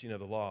the preaching of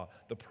the law.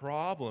 The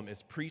problem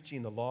is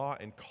preaching the law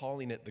and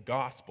calling it the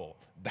gospel.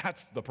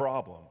 That's the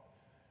problem,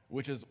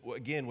 which is,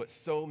 again, what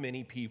so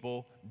many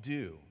people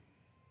do.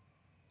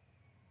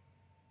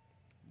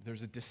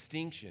 There's a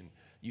distinction.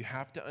 You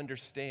have to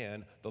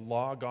understand the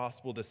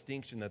law-gospel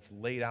distinction that's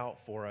laid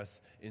out for us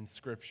in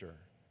Scripture.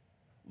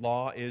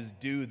 Law is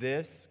do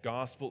this.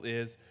 Gospel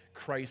is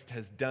Christ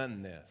has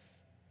done this.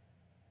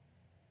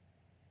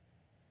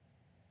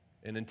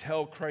 And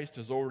until Christ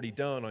has already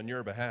done on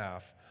your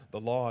behalf, the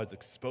law is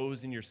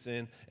exposing your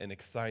sin and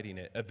exciting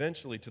it.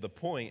 Eventually to the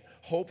point,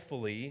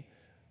 hopefully,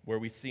 where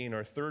we see in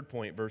our third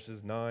point,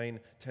 verses 9,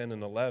 10,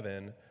 and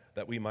 11,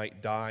 that we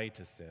might die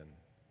to sin.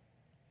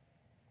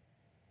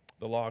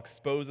 The law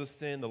exposes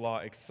sin, the law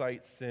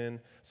excites sin,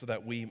 so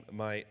that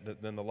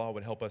then the law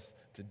would help us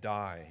to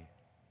die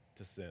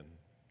to sin.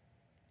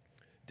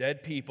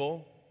 Dead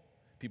people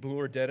who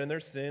are dead in their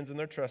sins and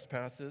their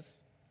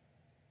trespasses,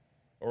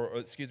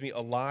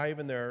 alive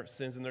in their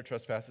sins and their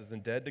trespasses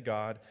and dead to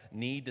God,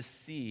 need to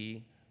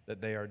see that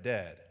they are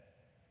dead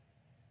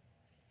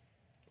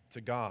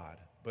to God,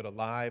 but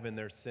alive in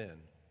their sin.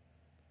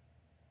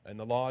 And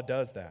the law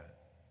does that.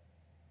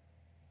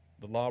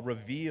 The law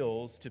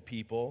reveals to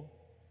people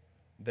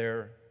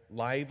their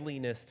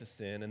liveliness to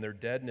sin and their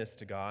deadness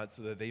to God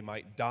so that they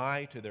might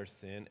die to their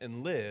sin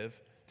and live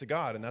to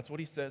God. And that's what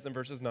he says in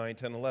verses 9,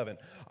 10, 11.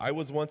 I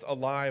was once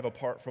alive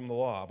apart from the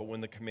law, but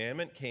when the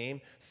commandment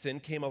came,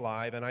 sin came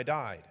alive and I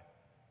died.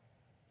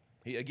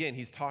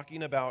 He's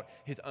talking about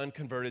his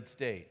unconverted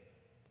state.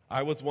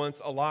 I was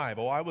once alive.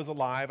 I was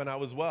alive and I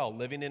was well,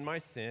 living in my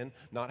sin,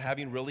 not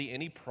having really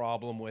any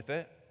problem with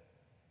it.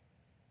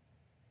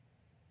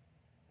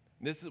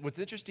 What's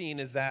interesting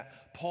is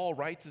that Paul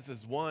writes this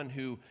as one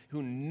who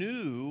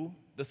knew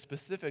the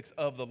specifics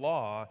of the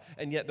law,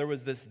 and yet there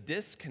was this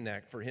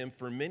disconnect for him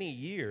for many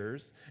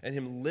years, and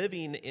him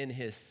living in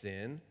his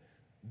sin,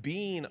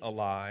 being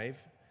alive,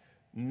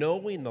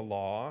 knowing the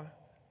law,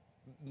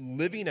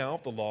 living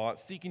out the law,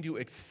 seeking to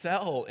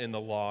excel in the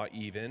law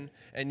even,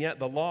 and yet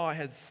the law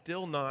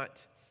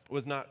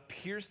was not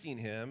piercing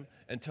him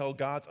until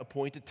God's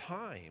appointed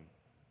time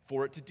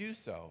for it to do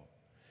so.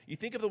 You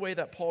think of the way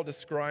that Paul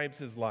describes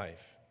his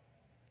life.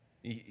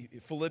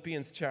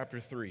 Philippians chapter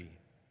 3.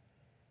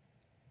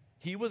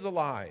 He was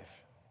alive.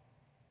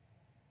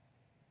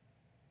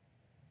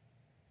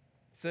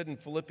 It said in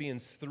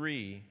Philippians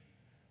 3,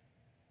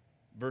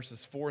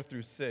 verses 4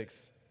 through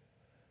 6,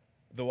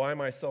 though I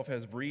myself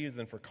have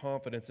reason for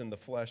confidence in the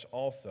flesh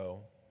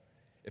also,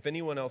 if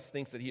anyone else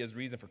thinks that he has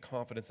reason for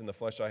confidence in the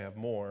flesh, I have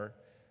more.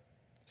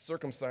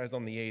 Circumcised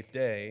on the 8th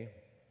day,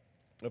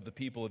 of the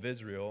people of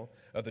Israel,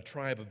 of the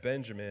tribe of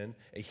Benjamin,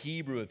 a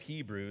Hebrew of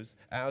Hebrews,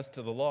 as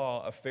to the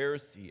law, a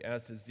Pharisee,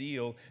 as to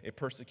zeal, a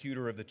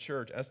persecutor of the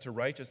church, as to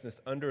righteousness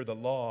under the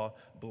law,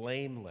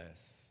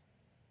 blameless.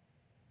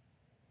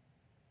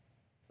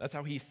 That's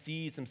how he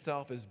sees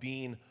himself as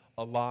being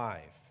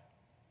alive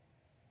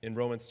in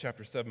Romans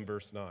chapter 7,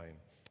 verse 9.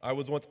 I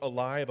was once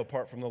alive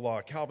apart from the law.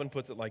 Calvin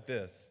puts it like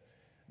this.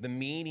 The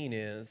meaning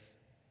is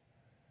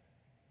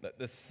that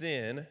the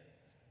sin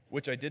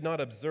which I did not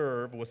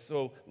observe, was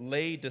so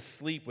laid to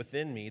sleep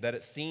within me that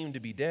it seemed to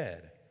be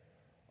dead.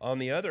 On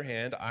the other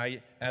hand,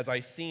 as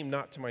I seemed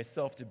not to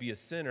myself to be a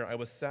sinner, I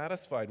was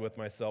satisfied with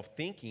myself,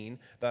 thinking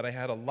that I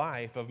had a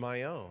life of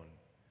my own.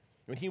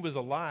 When he was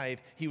alive,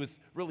 he was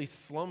really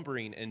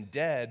slumbering and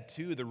dead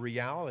to the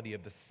reality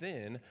of the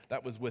sin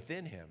that was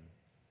within him.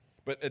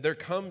 But there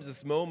comes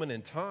this moment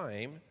in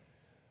time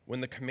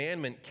when the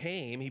commandment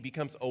came, he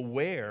becomes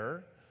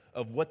aware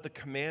of what the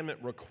commandment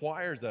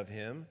requires of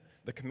him.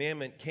 The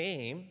commandment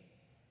came,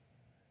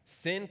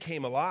 sin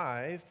came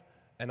alive,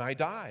 and I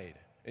died.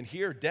 And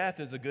here, death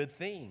is a good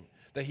thing,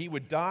 that he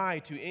would die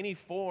to any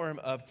form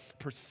of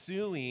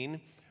pursuing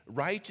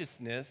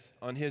righteousness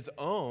on his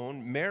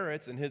own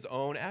merits and his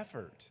own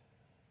effort.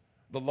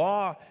 The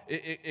law,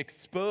 it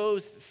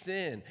exposed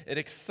sin. It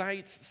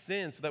excites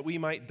sin so that we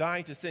might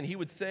die to sin. He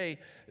would say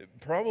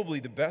probably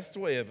the best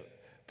way of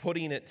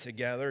putting it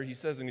together. He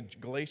says in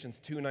Galatians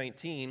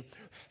 2:19,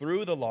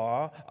 through the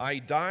law, I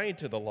died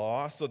to the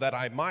law so that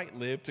I might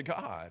live to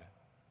God.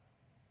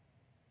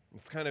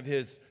 It's kind of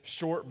his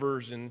short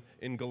version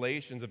in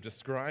Galatians of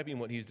describing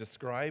what he's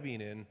describing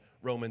in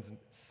Romans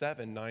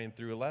 7:9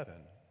 through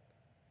 11.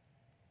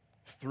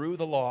 Through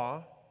the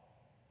law,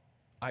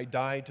 I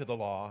died to the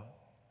law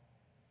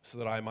so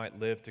that I might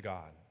live to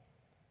God.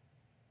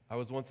 I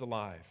was once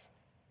alive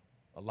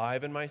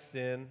in my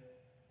sin,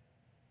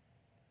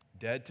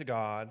 dead to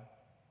God.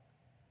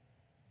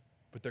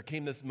 But there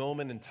came this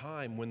moment in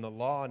time when the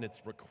law and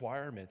its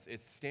requirements,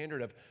 its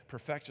standard of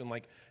perfection,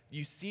 like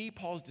you see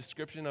Paul's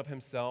description of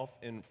himself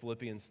in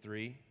Philippians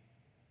 3,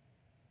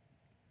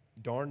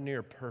 darn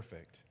near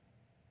perfect.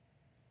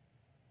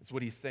 That's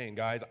what he's saying,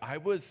 guys. I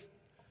was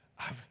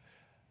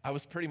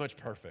pretty much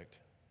perfect.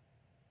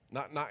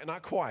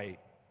 Not quite,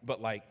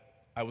 but like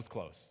I was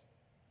close.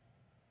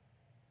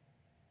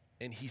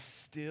 And he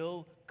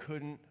still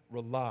couldn't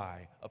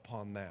rely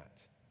upon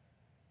that.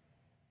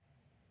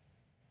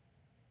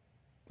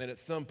 And at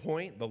some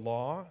point, the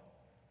law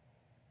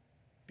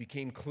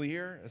became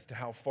clear as to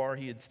how far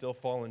he had still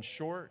fallen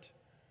short.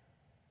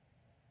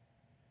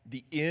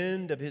 The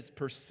end of his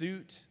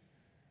pursuit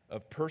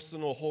of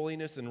personal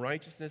holiness and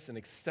righteousness and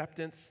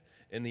acceptance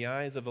in the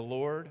eyes of the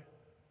Lord,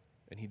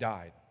 and he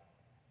died.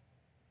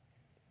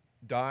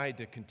 Died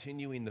to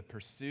continuing the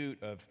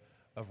pursuit of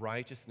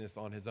righteousness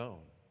on his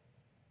own.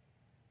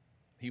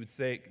 He would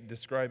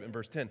describe in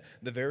verse 10,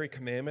 the very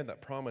commandment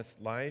that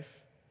promised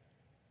life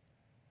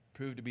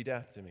proved to be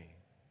death to me.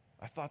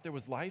 I thought there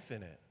was life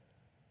in it.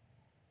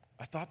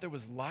 I thought there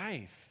was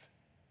life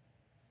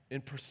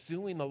in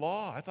pursuing the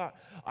law.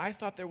 I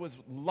thought there was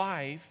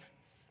life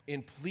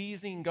in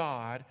pleasing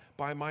God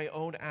by my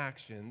own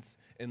actions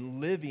and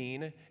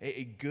living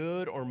a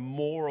good or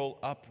moral,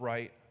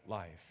 upright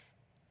life.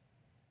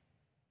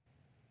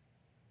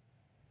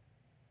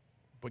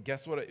 But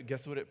guess what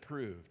it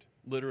proved?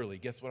 Literally,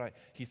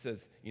 he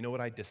says, you know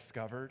what I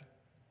discovered?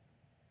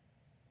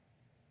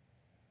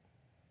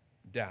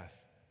 Death.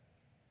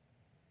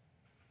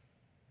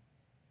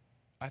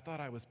 I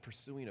thought I was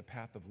pursuing a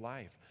path of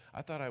life.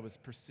 I thought I was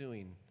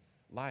pursuing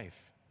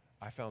life.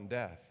 I found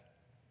death.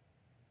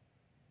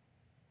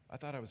 I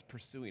thought I was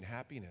pursuing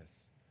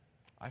happiness.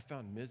 I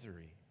found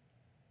misery.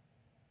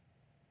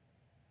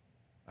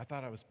 I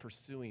thought I was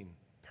pursuing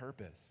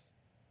purpose.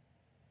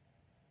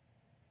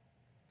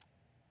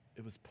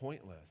 It was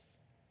pointless.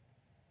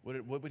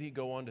 What would he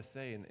go on to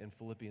say in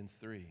Philippians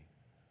 3?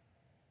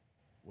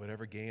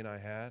 Whatever gain I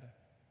had,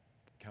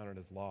 counted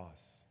as loss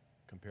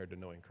compared to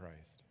knowing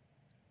Christ.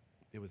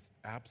 It was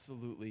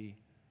absolutely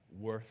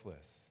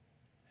worthless.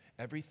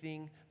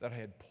 Everything that I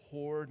had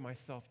poured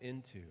myself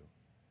into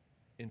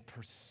in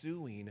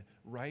pursuing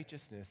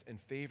righteousness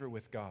and favor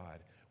with God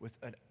was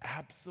an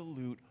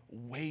absolute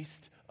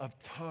waste of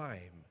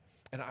time.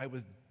 And I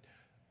was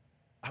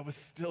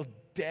still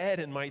dead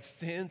in my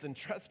sins and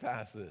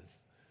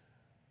trespasses.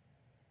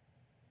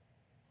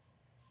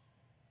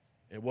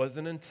 It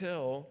wasn't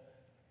until,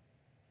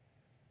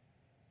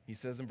 he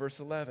says in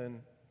verse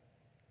 11,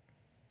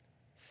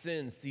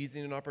 sin,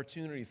 seizing an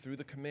opportunity through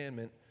the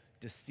commandment,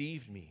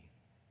 deceived me,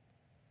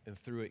 and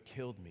through it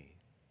killed me.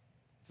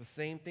 It's the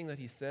same thing that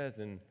he says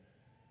in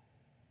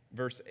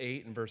verse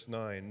 8 and verse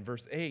 9. In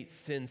verse 8,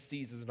 sin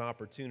seizes an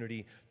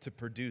opportunity to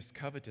produce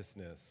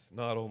covetousness.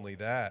 Not only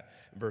that,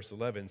 in verse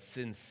 11,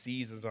 sin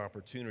seizes an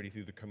opportunity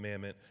through the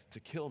commandment to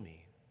kill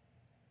me.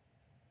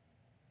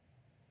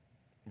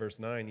 Verse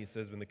 9, he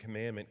says, when the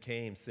commandment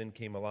came, sin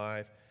came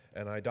alive,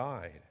 and I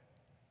died.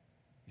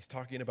 He's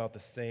talking about the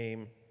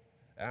same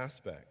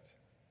aspect.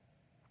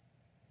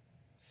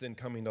 Sin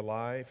coming to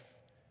life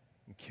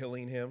and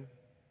killing him.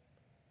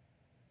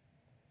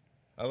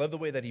 I love the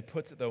way that he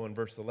puts it, though, in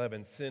verse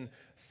 11. Sin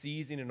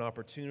seizing an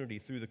opportunity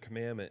through the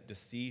commandment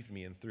deceived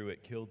me, and through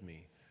it killed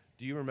me.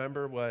 Do you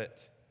remember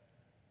what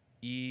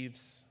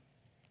Eve's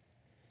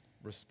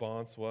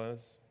response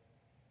was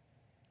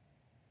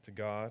to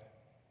God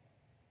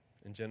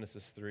in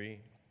Genesis 3?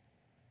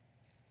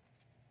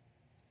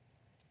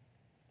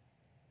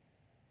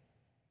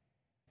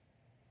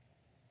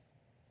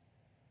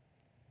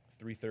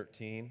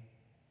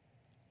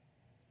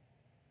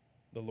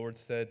 The Lord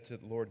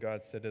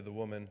God said to the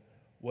woman,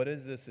 "What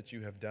is this that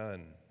you have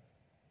done?"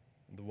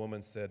 And the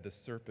woman said, "The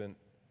serpent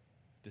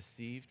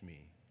deceived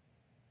me,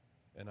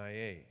 and I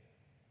ate.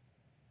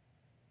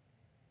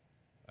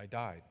 I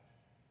died."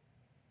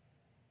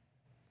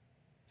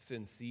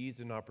 Sin seized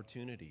an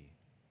opportunity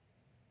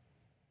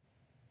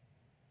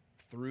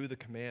through the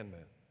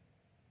commandment.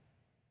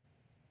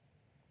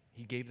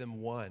 He gave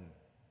them one.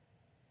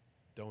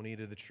 Don't eat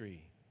of the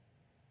tree.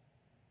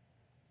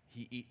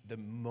 The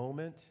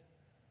moment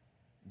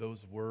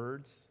those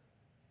words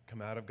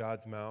come out of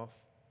God's mouth,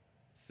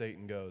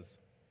 Satan goes,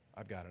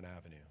 I've got an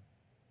avenue.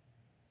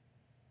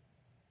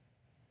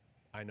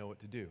 I know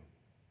what to do.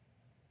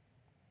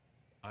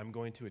 I'm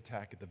going to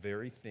attack at the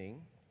very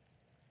thing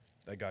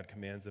that God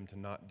commands them to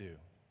not do.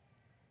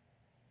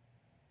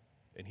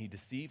 And he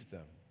deceives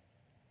them.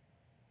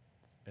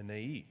 And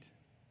they eat.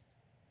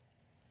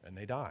 and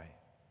they die.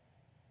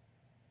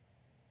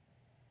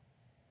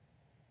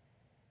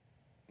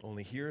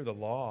 Only here the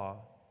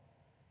law,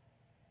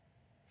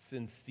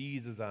 sin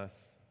seizes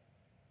us,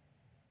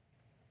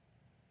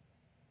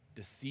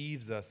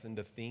 deceives us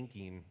into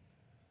thinking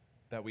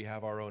that we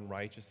have our own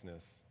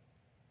righteousness,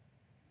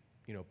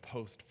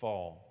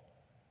 post-fall.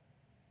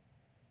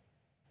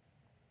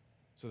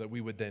 So that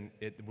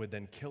it would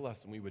then kill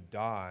us and we would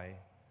die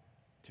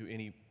to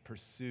any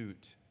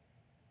pursuit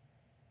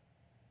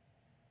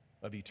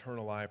of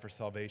eternal life or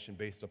salvation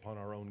based upon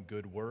our own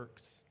good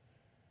works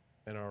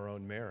and our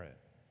own merit.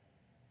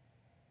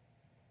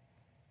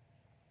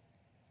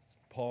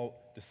 Paul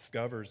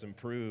discovers and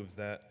proves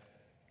that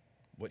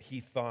what he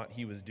thought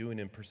he was doing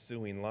in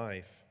pursuing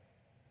life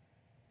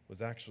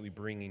was actually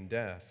bringing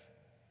death.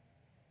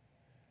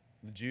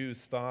 The Jews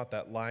thought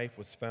that life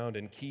was found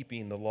in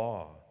keeping the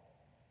law.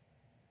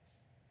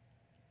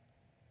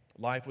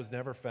 Life was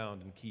never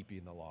found in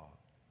keeping the law.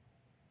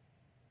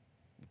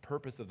 The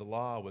purpose of the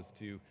law was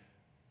to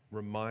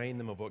remind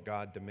them of what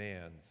God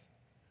demands,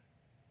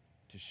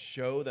 to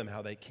show them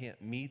how they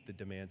can't meet the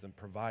demands and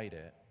provide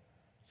it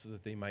so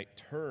that they might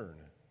turn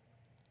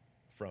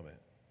from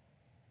it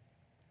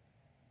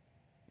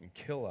and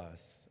kill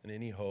us in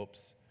any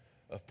hopes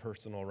of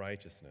personal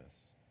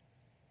righteousness.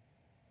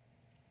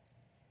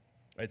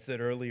 I'd said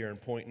earlier in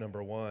point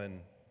number 1,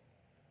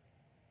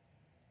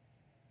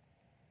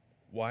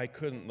 why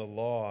couldn't the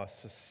law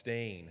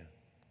sustain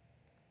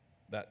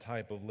that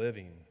type of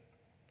living?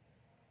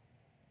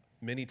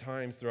 Many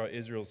times throughout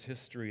Israel's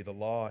history, the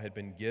law had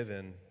been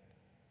given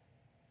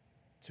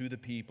to the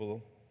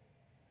people,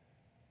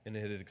 and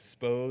it had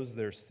exposed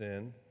their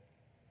sin,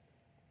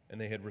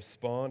 and they had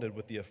responded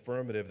with the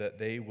affirmative that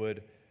they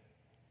would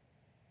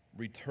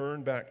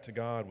return back to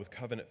God with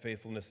covenant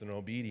faithfulness and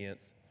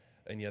obedience,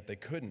 and yet they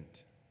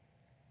couldn't.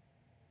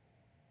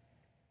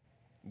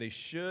 They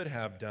should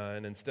have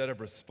done, instead of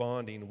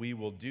responding, "We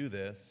will do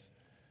this,"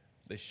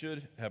 they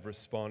should have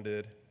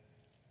responded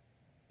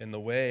in the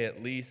way,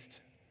 at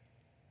least,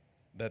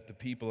 that the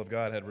people of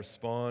God had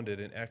responded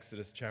in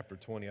Exodus chapter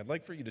 20. I'd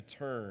like for you to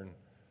turn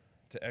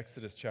to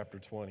Exodus chapter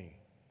 20,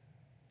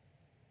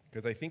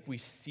 because I think we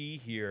see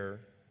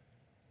here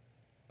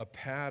a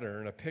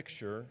pattern, a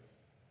picture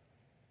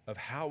of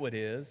how it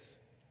is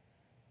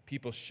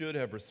people should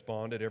have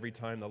responded every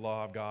time the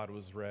law of God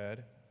was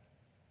read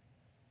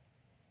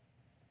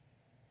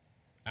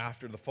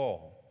after the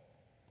fall.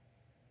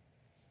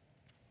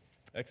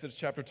 Exodus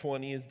chapter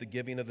 20 is the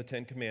giving of the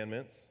Ten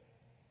Commandments.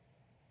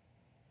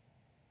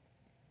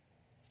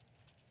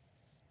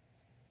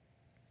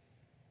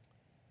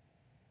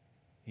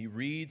 He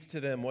reads to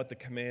them what the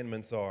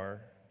commandments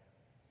are.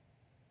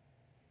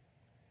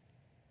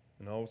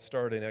 And I'll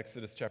start in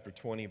Exodus chapter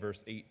 20,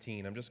 verse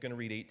 18. I'm just going to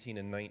read 18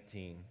 and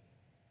 19.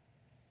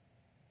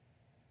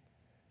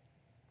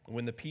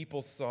 When the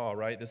people saw,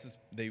 right,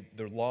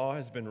 the law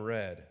has been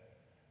read.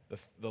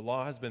 The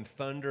law has been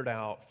thundered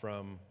out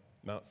from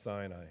Mount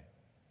Sinai.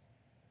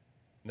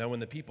 Now when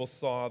the people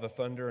saw the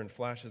thunder and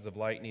flashes of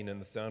lightning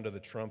and the sound of the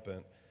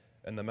trumpet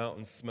and the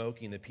mountain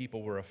smoking, the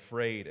people were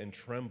afraid and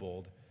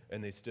trembled,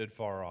 and they stood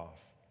far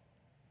off.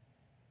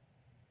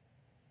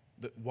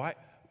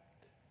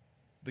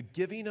 The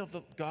giving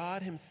of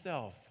God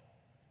himself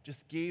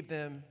just gave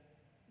them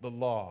the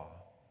law.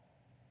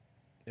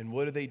 And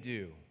what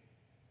do?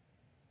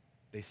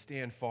 They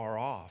stand far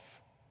off.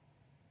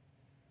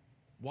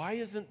 Why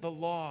isn't the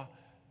law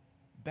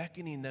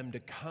beckoning them to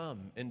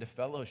come into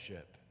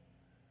fellowship?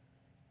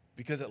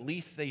 Because at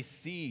least they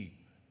see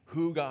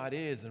who God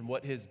is and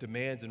what his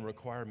demands and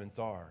requirements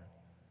are.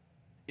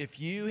 If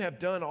you have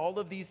done all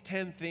of these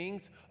 10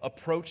 things,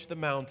 approach the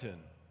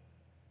mountain.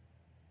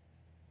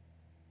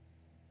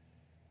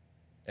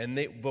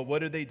 But what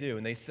did they do?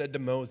 And they said to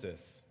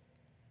Moses,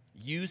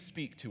 "You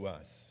speak to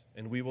us,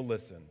 and we will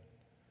listen.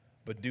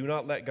 But do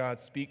not let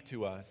God speak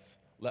to us,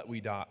 lest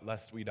we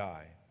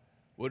die."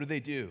 What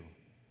do?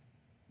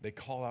 They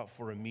call out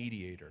for a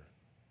mediator.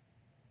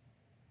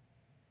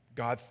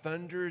 God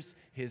thunders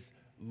his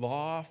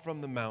law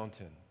from the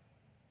mountain,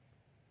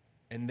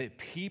 and the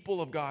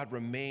people of God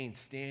remain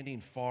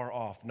standing far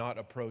off, not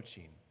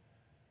approaching.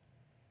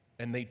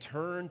 And they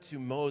turn to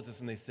Moses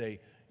and they say,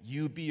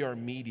 "You be our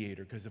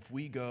mediator, because if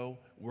we go,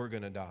 we're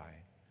going to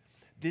die."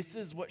 This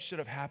is what should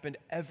have happened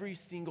every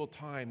single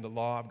time the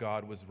law of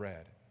God was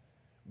read.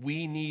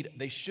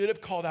 They should have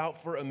called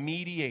out for a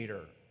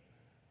mediator.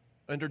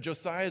 Under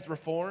Josiah's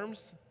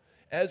reforms,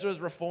 Ezra's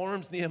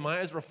reforms,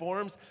 Nehemiah's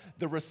reforms,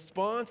 the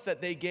response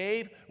that they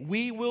gave,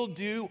 "We will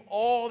do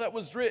all that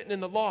was written in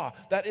the law."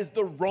 That is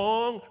the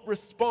wrong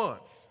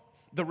response.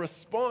 The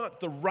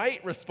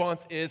right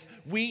response is,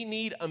 "We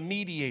need a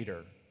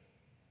mediator."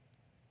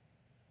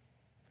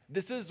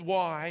 This is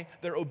why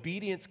their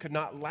obedience could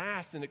not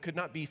last and it could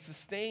not be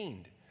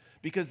sustained,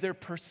 because they're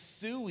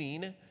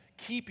pursuing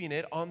keeping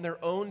it on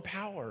their own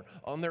power,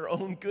 on their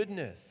own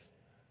goodness.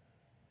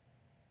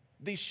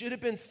 They should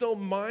have been so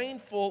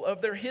mindful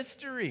of their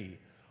history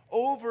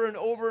over and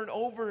over and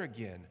over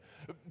again.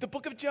 The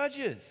book of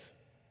Judges.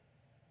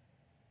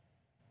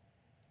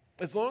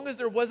 As long as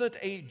there wasn't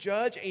a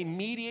judge, a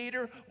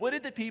mediator, what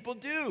did the people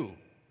do?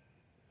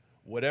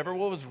 Whatever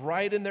was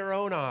right in their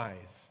own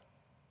eyes.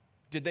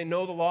 Did they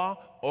know the law?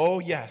 Oh,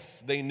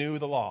 yes, they knew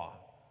the law.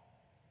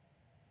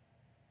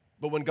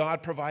 But when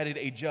God provided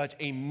a judge,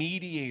 a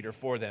mediator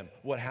for them,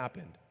 what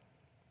happened?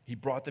 He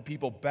brought the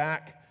people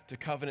back to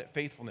covenant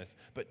faithfulness,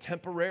 but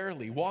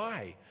temporarily.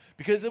 Why?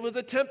 Because it was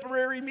a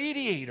temporary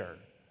mediator.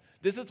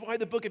 This is why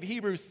the book of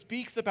Hebrews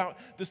speaks about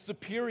the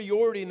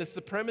superiority and the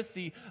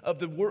supremacy of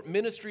the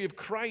ministry of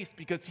Christ,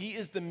 because he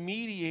is the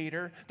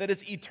mediator that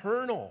is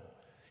eternal.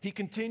 He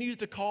continues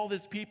to call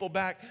his people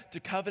back to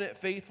covenant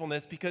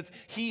faithfulness because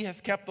he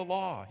has kept the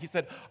law. He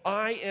said,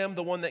 I am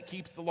the one that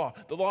keeps the law.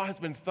 The law has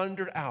been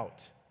thundered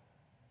out.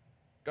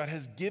 God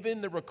has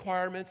given the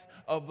requirements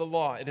of the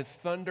law. It is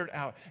thundered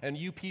out, and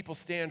you people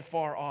stand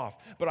far off.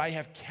 But I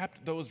have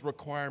kept those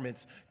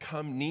requirements.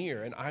 Come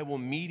near, and I will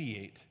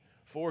mediate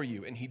for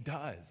you. And he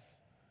does.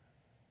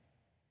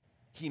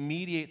 He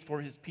mediates for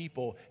his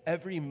people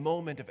every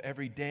moment of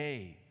every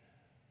day.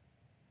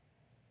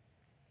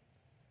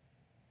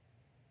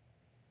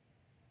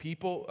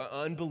 People,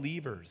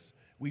 unbelievers,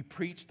 we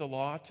preach the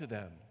law to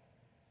them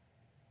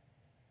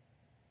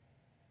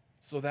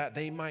so that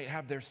they might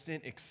have their sin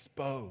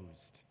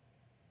exposed.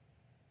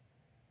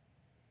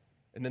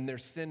 And then their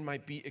sin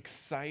might be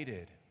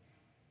excited.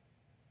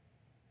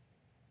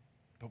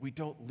 But we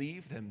don't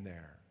leave them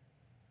there.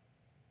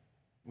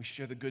 We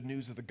share the good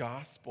news of the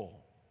gospel,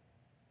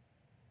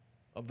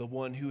 of the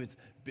one who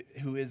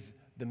is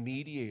the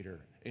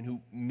mediator and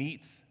who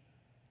meets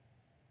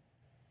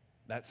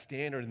that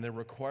standard and the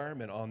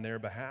requirement on their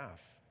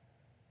behalf.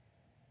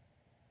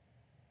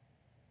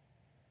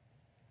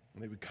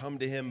 And they would come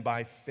to him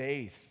by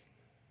faith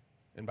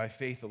and by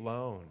faith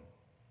alone.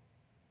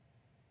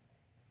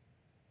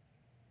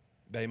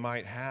 They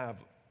might have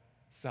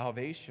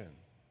salvation.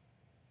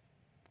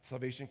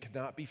 Salvation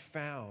cannot be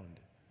found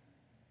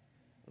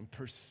in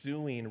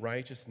pursuing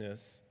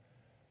righteousness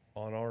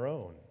on our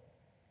own.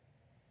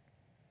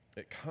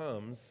 It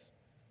comes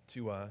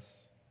to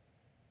us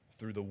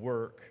through the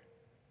work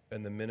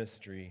and the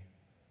ministry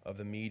of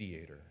the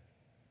mediator.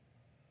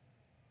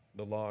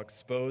 The law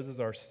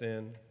exposes our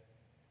sin.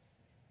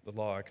 The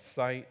law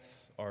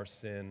excites our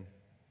sin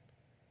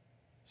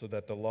so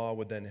that the law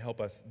would then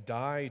help us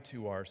die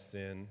to our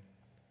sin.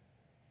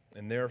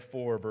 And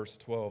therefore, verse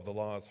 12, the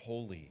law is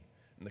holy,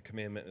 and the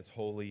commandment is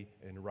holy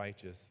and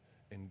righteous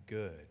and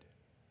good,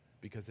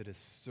 because it is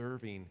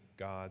serving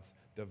God's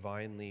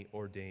divinely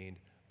ordained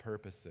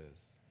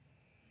purposes.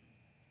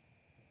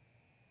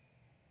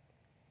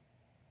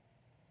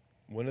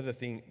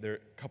 There are a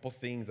couple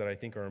things that I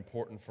think are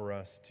important for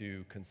us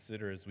to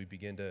consider as we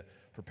begin to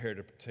prepare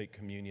to take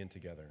communion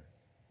together.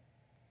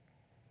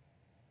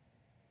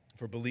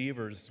 For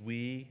believers,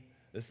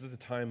 this is a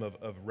time of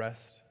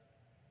rest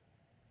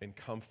and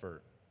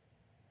comfort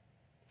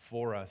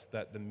for us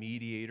that the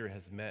mediator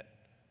has met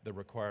the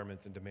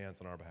requirements and demands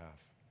on our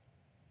behalf.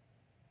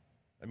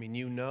 I mean,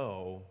 you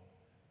know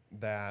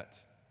that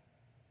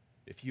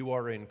if you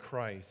are in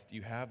Christ,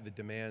 you have the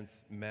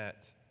demands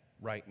met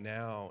right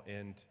now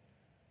and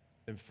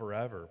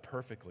forever,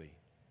 perfectly.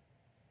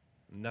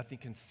 Nothing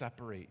can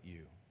separate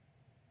you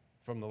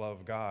from the love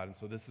of God. And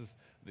so this is,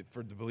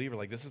 for the believer,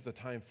 this is the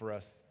time for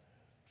us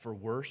for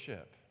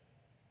worship,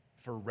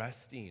 for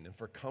resting, and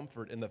for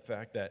comfort in the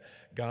fact that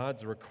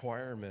God's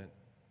requirement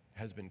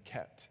has been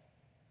kept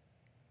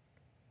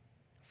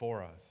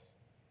for us.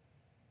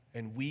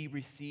 And we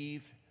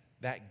receive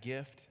that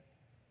gift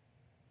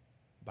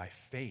by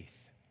faith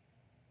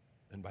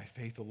and by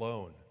faith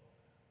alone.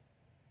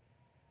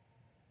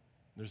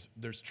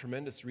 There's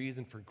tremendous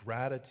reason for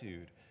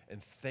gratitude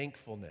and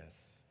thankfulness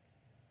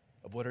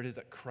of what it is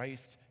that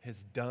Christ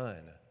has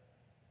done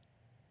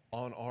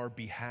on our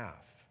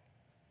behalf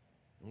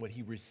and what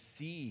he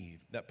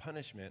received, that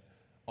punishment,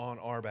 on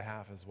our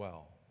behalf as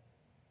well.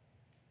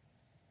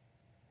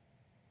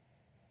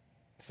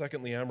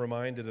 Secondly, I'm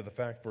reminded of the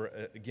fact,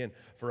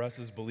 for us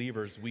as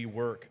believers, we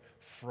work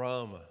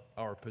from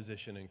our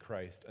position in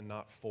Christ and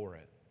not for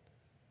it.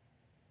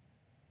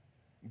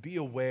 Be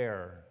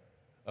aware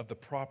of the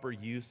proper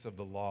use of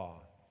the law.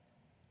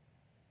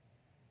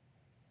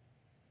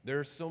 There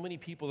are so many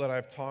people that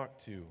I've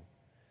talked to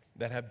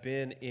that have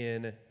been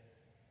in,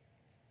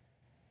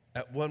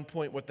 at one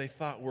point, what they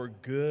thought were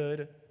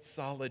good,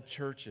 solid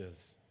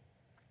churches.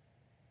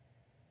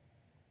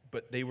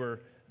 But they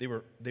were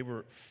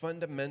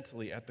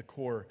fundamentally, at the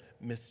core,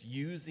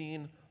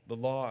 misusing the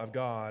law of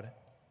God,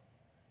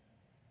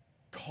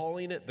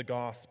 calling it the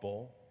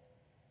gospel,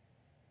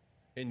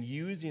 and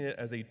using it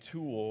as a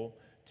tool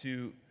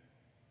to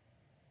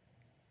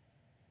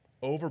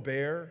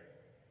overbear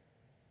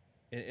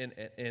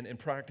and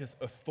practice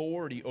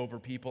authority over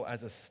people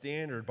as a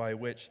standard by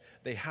which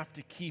they have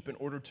to keep in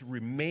order to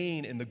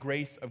remain in the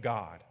grace of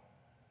God.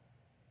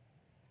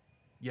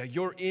 Yeah,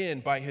 you're in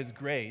by his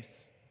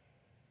grace,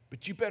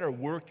 but you better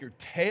work your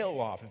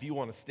tail off if you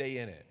want to stay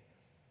in it.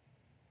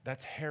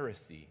 That's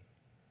heresy.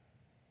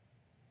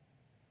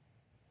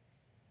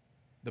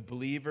 The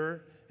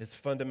believer has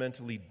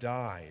fundamentally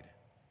died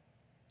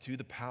to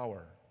the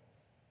power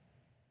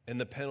and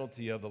the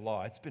penalty of the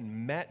law. It's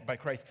been met by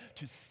Christ.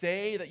 To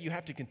say that you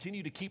have to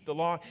continue to keep the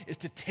law is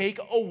to take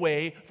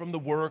away from the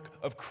work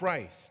of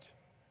Christ.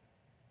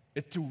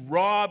 It's to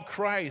rob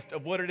Christ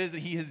of what it is that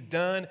he has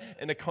done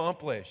and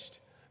accomplished.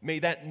 May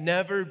that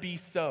never be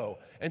so.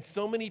 And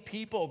so many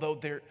people, though,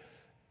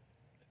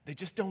 they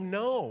just don't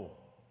know.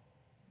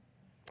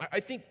 I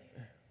think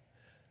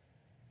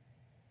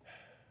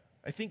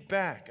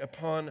back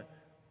upon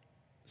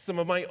some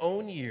of my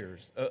own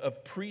years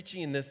of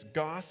preaching this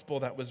gospel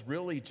that was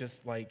really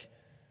just like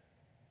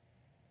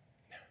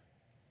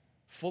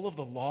full of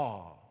the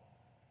law.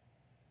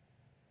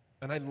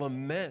 And I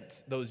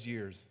lament those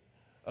years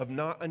of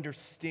not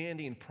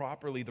understanding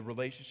properly the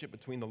relationship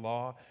between the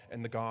law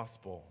and the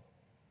gospel.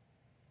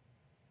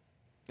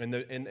 And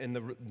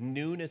the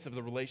newness of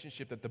the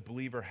relationship that the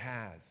believer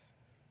has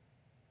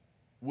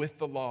with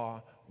the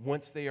law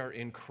once they are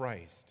in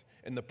Christ,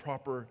 and the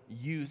proper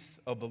use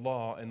of the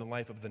law in the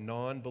life of the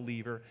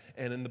non-believer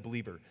and in the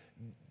believer.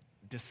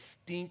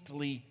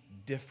 Distinctly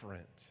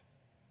different.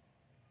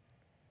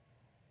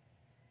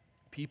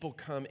 People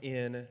come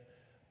in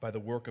by the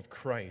work of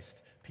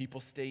Christ.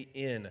 People stay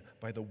in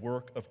by the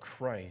work of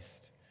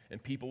Christ.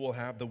 And people will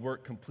have the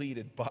work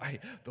completed by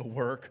the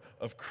work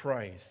of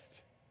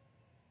Christ.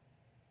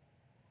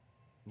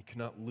 You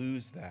cannot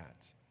lose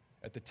that.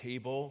 At the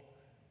table,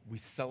 we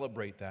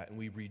celebrate that and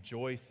we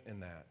rejoice in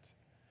that.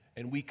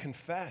 And we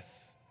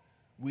confess.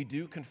 We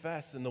do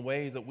confess in the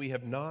ways that we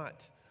have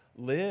not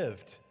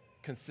lived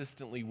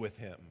consistently with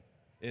him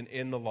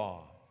in the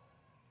law.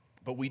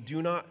 But we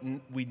do not,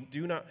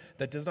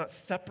 that does not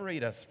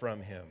separate us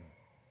from him,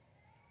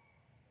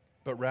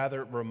 but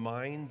rather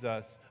reminds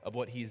us of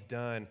what he's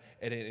done,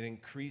 and it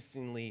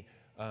increasingly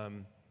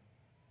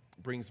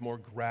brings more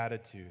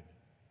gratitude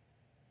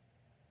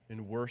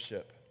and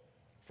worship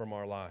from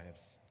our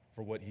lives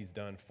for what he's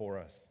done for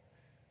us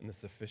and the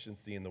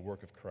sufficiency and the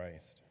work of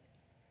Christ.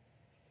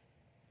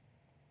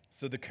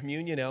 So the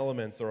communion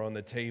elements are on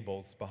the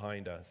tables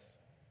behind us.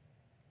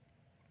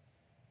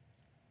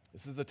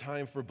 This is a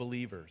time for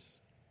believers.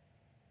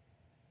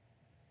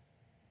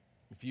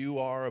 If you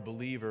are a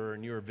believer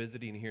and you are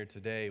visiting here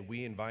today,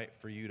 we invite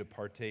for you to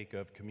partake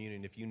of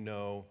communion if you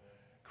know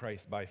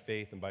Christ by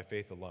faith and by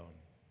faith alone.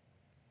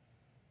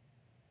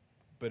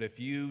 But if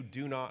you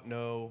do not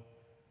know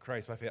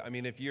Christ by faith, I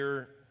mean, if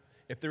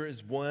there's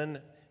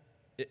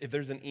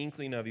an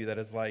inkling of you that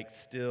is like,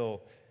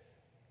 still,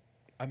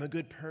 I'm a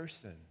good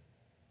person.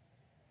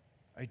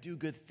 I do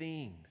good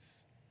things.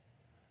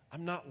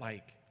 I'm not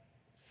like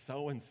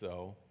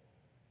so-and-so.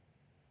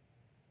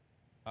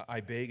 I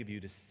beg of you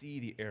to see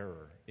the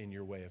error in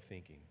your way of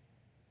thinking.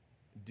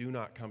 Do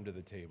not come to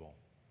the table.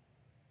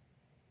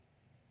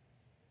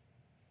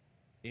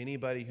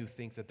 Anybody who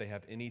thinks that they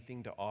have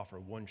anything to offer,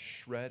 one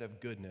shred of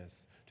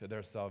goodness to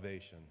their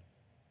salvation,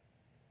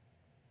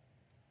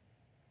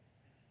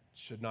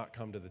 should not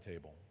come to the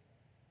table.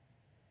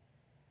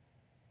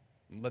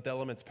 Let the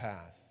elements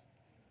pass,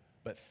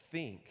 but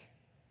think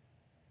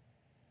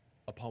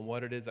upon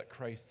what it is that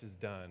Christ has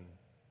done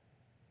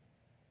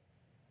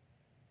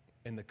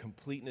and the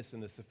completeness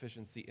and the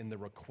sufficiency and the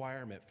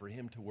requirement for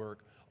him to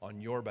work on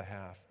your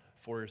behalf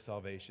for your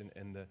salvation,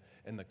 and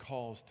the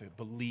calls to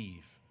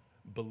believe,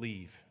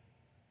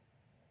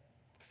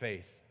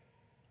 faith,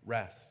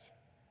 rest.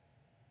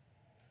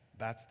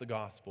 That's the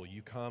gospel.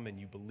 You come and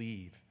you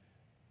believe,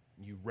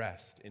 you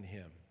rest in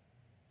him.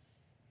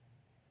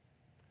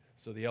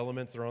 So the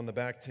elements are on the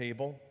back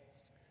table.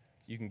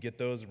 You can get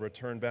those,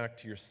 return back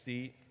to your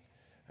seat,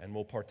 and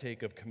we'll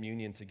partake of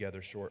communion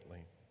together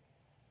shortly.